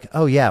be like,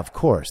 oh yeah, of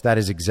course, that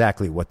is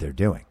exactly what they're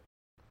doing.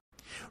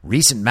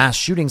 Recent mass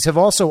shootings have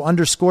also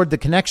underscored the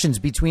connections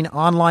between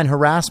online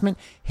harassment,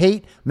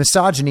 hate,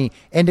 misogyny,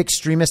 and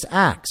extremist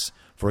acts.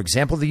 For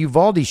example, the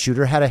Uvalde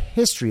shooter had a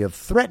history of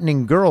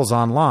threatening girls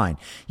online,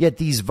 yet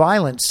these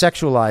violent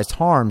sexualized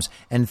harms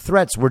and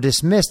threats were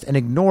dismissed and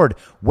ignored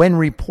when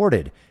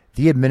reported,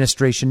 the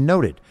administration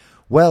noted.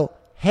 Well,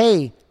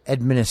 hey,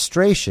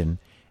 administration,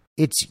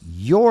 it's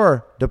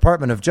your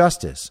Department of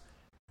Justice,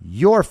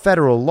 your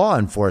federal law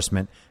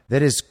enforcement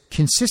that is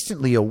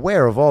consistently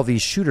aware of all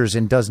these shooters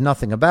and does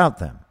nothing about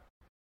them.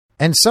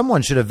 And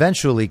someone should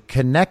eventually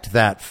connect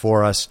that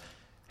for us,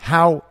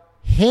 how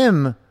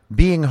him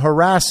being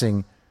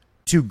harassing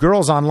to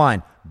girls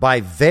online,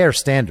 by their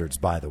standards,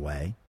 by the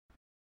way,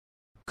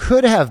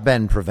 could have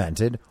been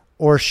prevented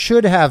or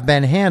should have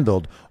been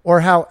handled,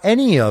 or how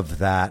any of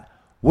that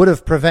would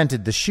have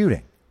prevented the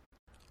shooting.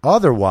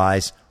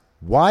 Otherwise,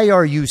 why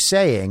are you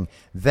saying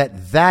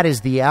that that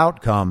is the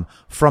outcome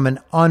from an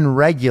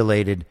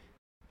unregulated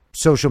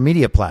social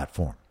media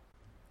platform?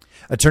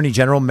 Attorney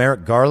General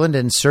Merrick Garland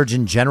and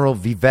Surgeon General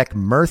Vivek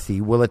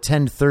Murthy will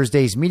attend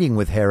Thursday's meeting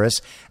with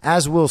Harris,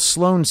 as will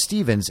Sloane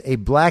Stephens, a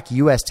black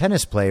U.S.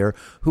 tennis player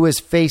who has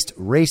faced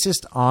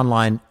racist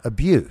online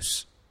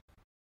abuse.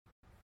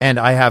 And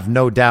I have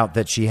no doubt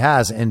that she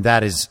has, and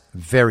that is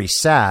very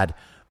sad.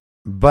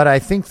 But I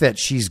think that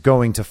she's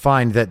going to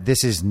find that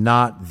this is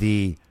not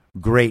the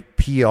great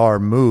PR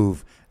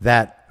move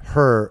that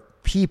her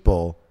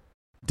people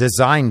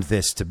designed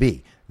this to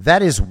be.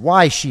 That is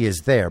why she is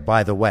there,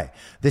 by the way.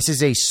 This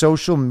is a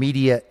social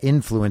media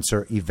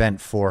influencer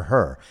event for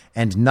her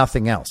and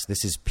nothing else.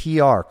 This is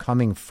PR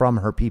coming from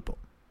her people.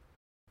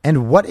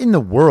 And what in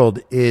the world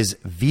is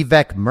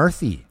Vivek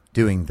Murthy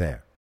doing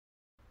there?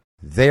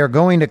 They are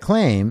going to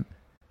claim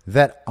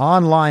that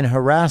online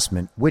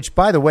harassment, which,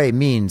 by the way,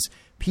 means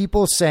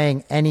people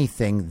saying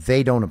anything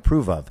they don't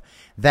approve of,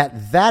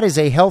 that is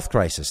a health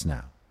crisis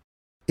now.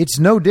 It's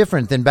no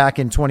different than back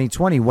in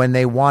 2020 when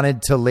they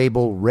wanted to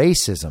label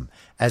racism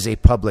as a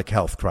public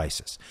health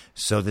crisis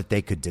so that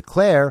they could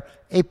declare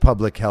a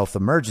public health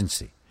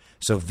emergency.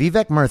 So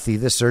Vivek Murthy,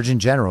 the Surgeon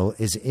General,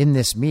 is in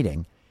this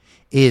meeting.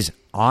 Is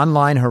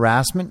online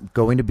harassment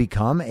going to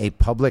become a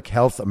public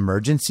health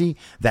emergency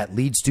that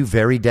leads to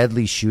very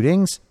deadly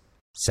shootings?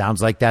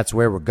 Sounds like that's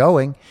where we're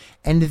going.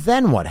 And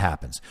then what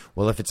happens?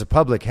 Well, if it's a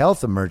public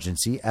health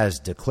emergency as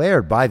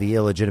declared by the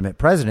illegitimate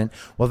president,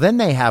 well, then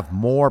they have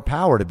more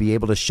power to be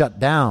able to shut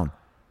down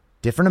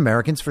different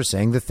Americans for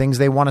saying the things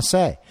they want to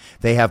say.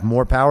 They have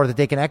more power that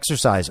they can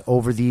exercise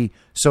over the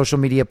social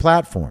media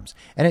platforms.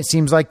 And it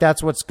seems like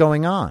that's what's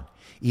going on.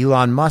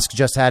 Elon Musk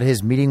just had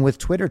his meeting with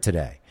Twitter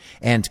today,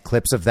 and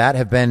clips of that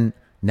have been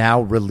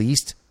now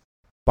released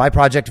by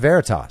Project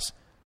Veritas.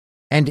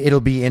 And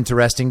it'll be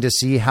interesting to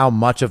see how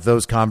much of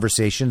those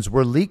conversations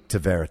were leaked to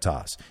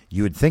Veritas.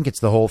 You would think it's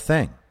the whole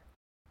thing.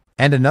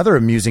 And another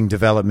amusing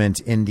development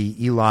in the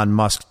Elon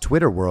Musk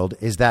Twitter world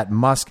is that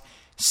Musk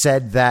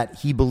said that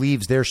he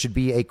believes there should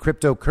be a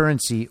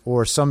cryptocurrency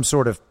or some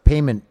sort of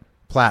payment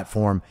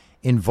platform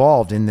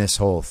involved in this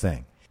whole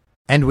thing.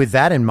 And with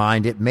that in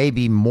mind, it may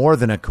be more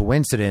than a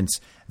coincidence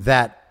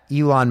that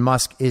Elon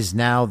Musk is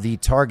now the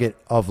target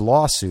of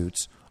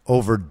lawsuits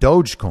over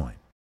Dogecoin.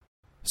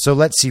 So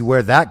let's see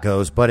where that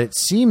goes. But it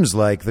seems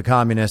like the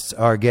communists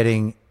are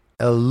getting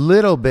a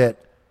little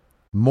bit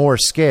more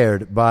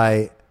scared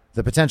by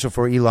the potential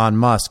for Elon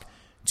Musk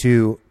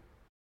to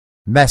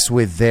mess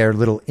with their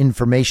little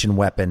information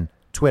weapon,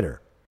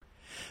 Twitter.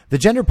 The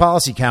Gender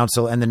Policy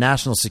Council and the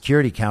National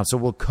Security Council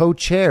will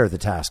co-chair the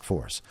task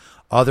force.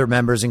 Other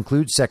members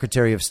include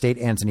Secretary of State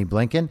Antony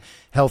Blinken,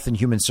 Health and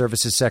Human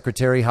Services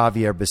Secretary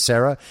Javier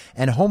Becerra,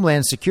 and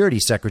Homeland Security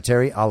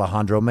Secretary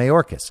Alejandro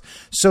Mayorkas.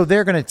 So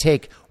they're going to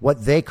take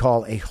what they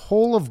call a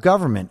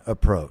whole-of-government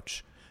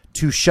approach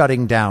to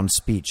shutting down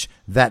speech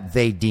that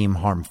they deem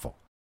harmful.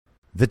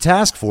 The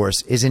task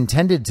force is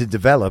intended to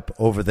develop,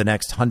 over the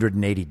next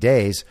 180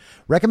 days,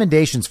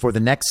 recommendations for the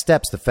next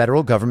steps the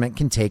federal government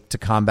can take to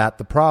combat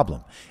the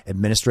problem,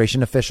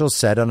 administration officials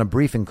said on a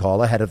briefing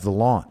call ahead of the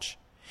launch.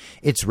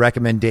 Its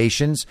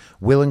recommendations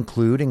will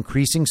include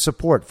increasing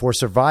support for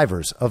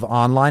survivors of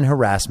online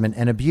harassment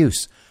and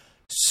abuse.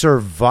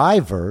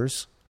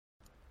 Survivors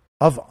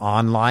of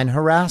online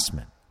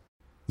harassment.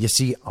 You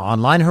see,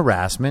 online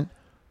harassment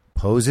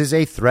poses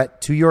a threat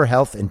to your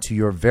health and to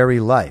your very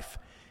life.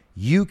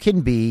 You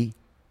can be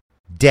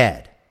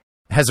dead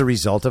as a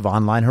result of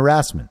online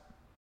harassment.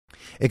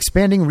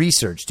 Expanding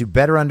research to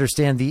better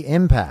understand the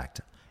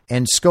impact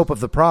and scope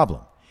of the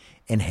problem.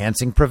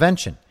 Enhancing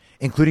prevention,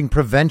 including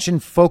prevention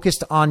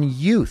focused on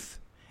youth,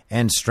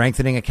 and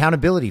strengthening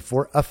accountability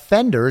for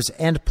offenders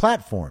and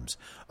platforms,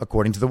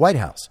 according to the White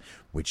House,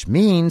 which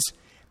means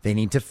they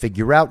need to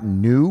figure out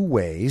new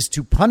ways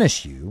to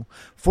punish you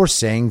for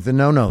saying the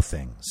no-no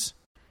things.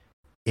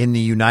 In the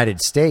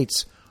United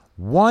States,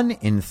 1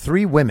 in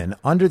 3 women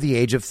under the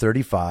age of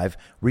 35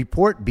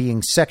 report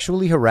being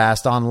sexually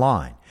harassed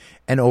online,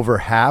 and over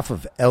half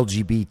of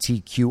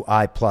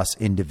LGBTQI plus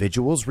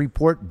individuals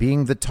report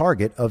being the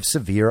target of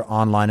severe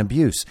online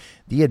abuse,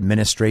 the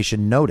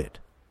administration noted.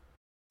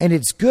 And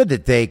it's good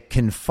that they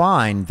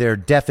confine their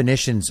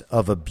definitions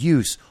of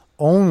abuse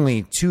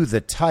only to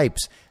the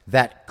types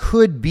that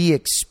could be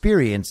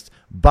experienced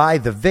by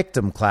the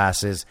victim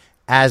classes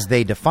as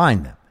they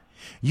define them.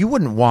 You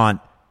wouldn't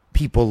want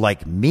people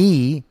like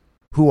me,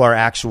 who are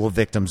actual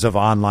victims of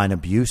online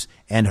abuse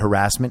and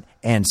harassment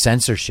and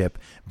censorship,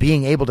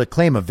 being able to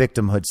claim a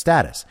victimhood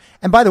status.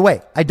 And by the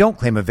way, I don't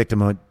claim a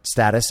victimhood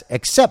status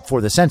except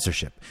for the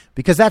censorship,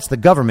 because that's the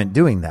government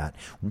doing that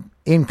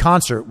in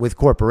concert with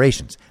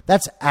corporations.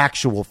 That's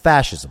actual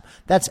fascism.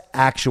 That's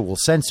actual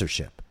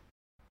censorship.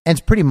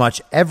 And pretty much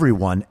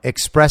everyone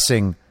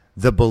expressing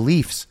the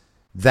beliefs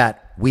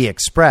that we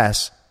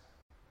express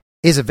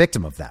is a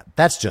victim of that.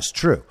 That's just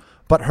true.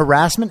 But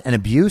harassment and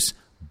abuse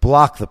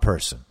block the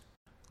person.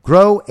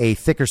 Grow a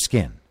thicker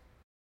skin,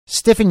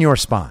 stiffen your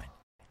spine,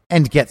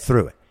 and get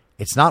through it.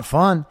 It's not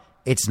fun.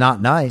 It's not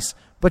nice.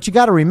 But you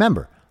got to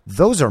remember,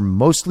 those are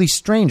mostly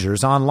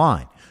strangers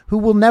online who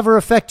will never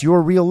affect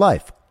your real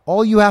life.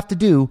 All you have to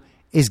do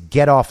is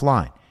get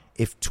offline.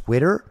 If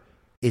Twitter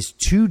is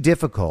too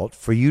difficult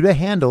for you to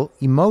handle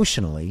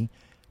emotionally,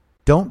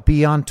 don't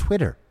be on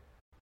Twitter.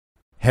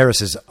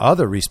 Harris's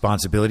other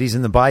responsibilities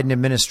in the Biden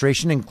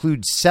administration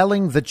include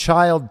selling the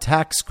child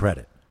tax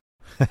credit.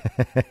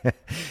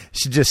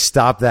 Should just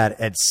stop that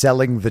at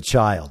selling the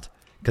child,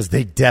 because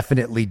they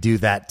definitely do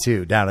that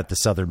too down at the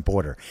southern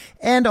border.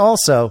 And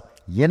also,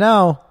 in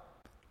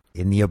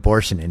the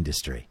abortion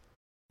industry.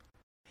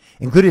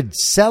 Included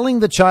selling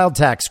the child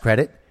tax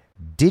credit.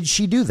 Did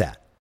she do that?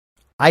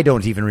 I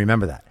don't even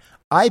remember that.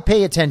 I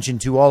pay attention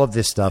to all of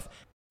this stuff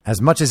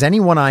as much as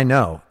anyone I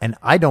know, and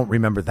I don't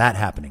remember that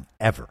happening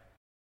ever.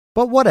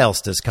 But what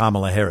else does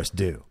Kamala Harris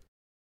do?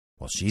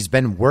 Well, she's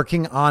been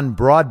working on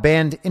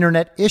broadband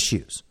internet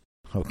issues.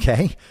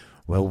 Okay,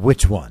 well,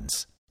 which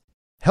ones?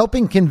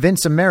 Helping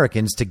convince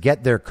Americans to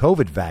get their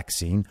COVID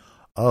vaccine.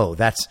 Oh,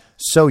 that's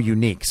so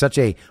unique. Such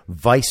a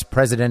vice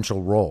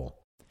presidential role.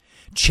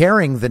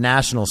 Chairing the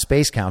National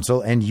Space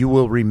Council, and you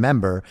will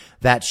remember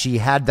that she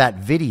had that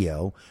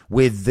video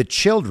with the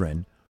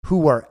children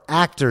who are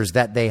actors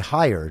that they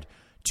hired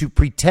to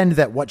pretend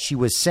that what she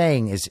was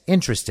saying is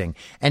interesting.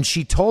 And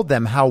she told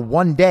them how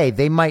one day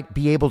they might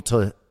be able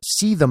to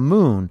see the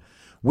moon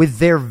with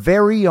their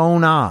very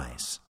own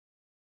eyes.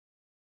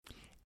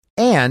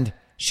 And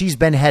she's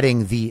been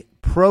heading the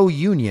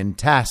pro-union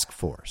task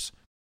force,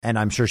 and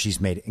I'm sure she's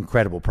made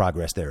incredible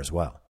progress there as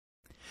well.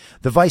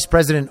 The vice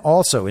president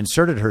also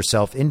inserted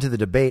herself into the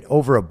debate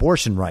over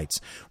abortion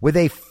rights with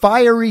a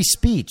fiery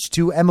speech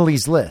to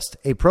Emily's List,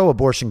 a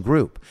pro-abortion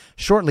group,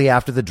 shortly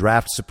after the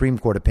draft Supreme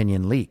Court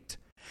opinion leaked.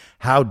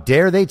 How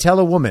dare they tell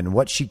a woman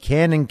what she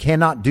can and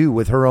cannot do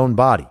with her own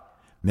body,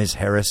 Ms.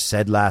 Harris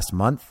said last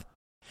month.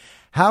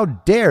 How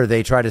dare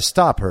they try to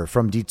stop her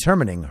from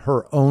determining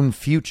her own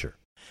future?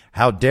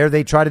 How dare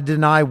they try to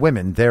deny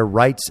women their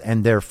rights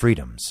and their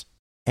freedoms?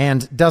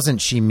 And doesn't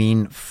she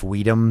mean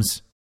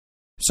freedoms?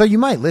 So you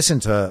might listen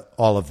to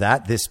all of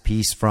that, this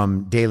piece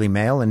from Daily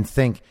Mail, and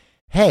think,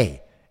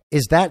 hey,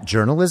 is that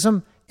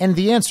journalism? And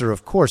the answer,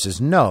 of course,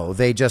 is no.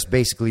 They just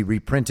basically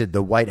reprinted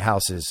the White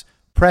House's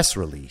press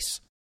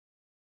release.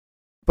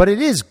 But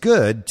it is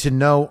good to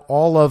know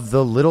all of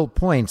the little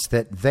points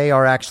that they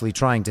are actually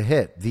trying to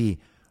hit, the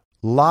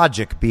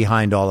logic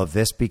behind all of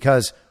this,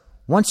 because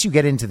once you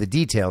get into the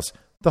details,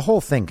 the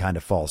whole thing kind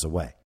of falls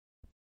away.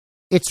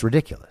 It's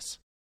ridiculous.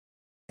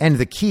 And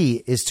the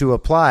key is to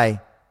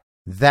apply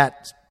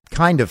that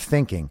kind of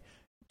thinking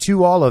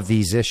to all of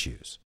these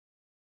issues.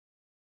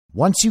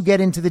 Once you get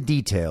into the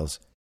details,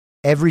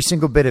 every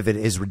single bit of it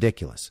is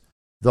ridiculous.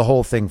 The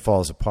whole thing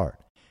falls apart.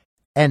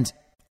 And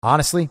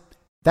honestly,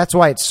 that's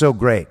why it's so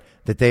great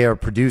that they are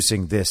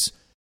producing this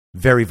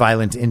very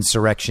violent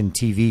insurrection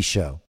TV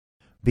show,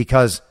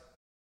 because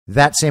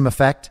that same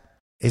effect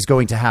is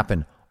going to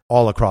happen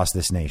all across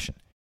this nation.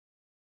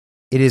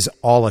 It is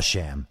all a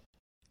sham,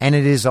 and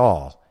it is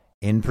all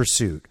in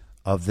pursuit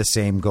of the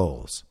same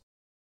goals.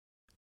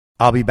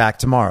 I'll be back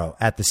tomorrow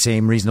at the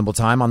same reasonable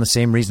time on the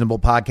same reasonable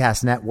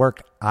podcast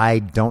network. I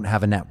don't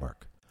have a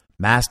network.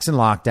 Masks and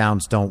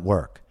lockdowns don't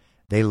work.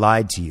 They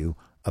lied to you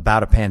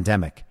about a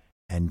pandemic,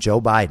 and Joe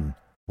Biden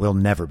will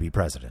never be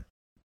president.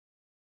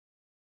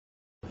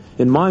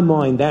 In my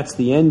mind, that's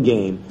the end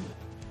game.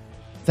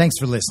 Thanks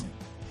for listening.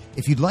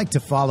 If you'd like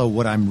to follow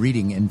what I'm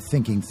reading and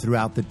thinking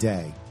throughout the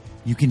day,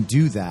 you can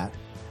do that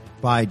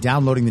by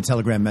downloading the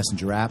Telegram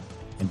Messenger app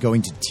and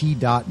going to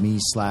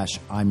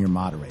t.me/I'm your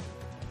moderator.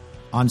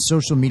 On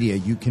social media,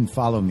 you can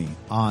follow me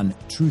on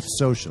Truth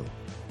Social,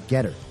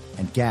 Getter,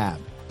 and Gab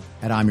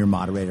at I'm your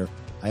moderator.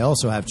 I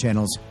also have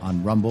channels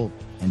on Rumble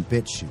and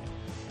BitChute.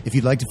 If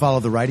you'd like to follow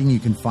the writing, you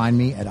can find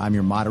me at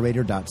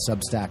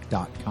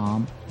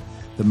imyourmoderator.substack.com.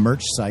 The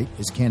merch site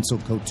is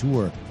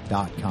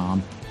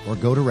cancelcouture.com, or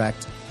go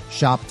direct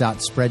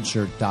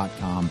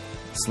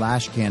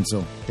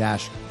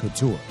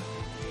shop.spreadshirt.com/cancel-couture.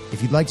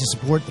 If you'd like to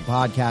support the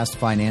podcast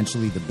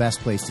financially, the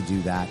best place to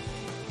do that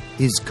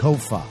is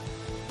Ko-Fi.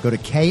 Go to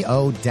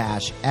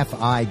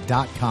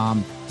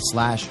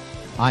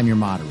ko-fi.com/I'm your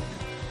moderator.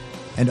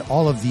 And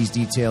all of these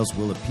details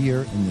will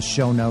appear in the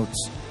show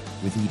notes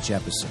with each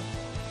episode.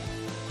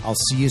 I'll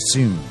see you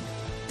soon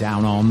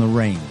down on the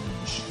range.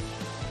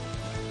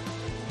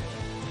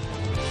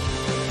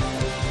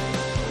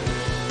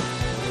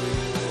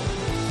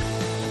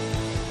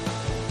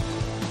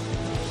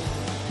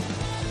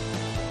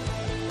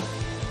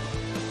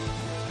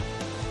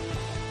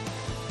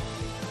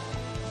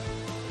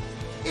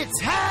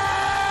 It's high!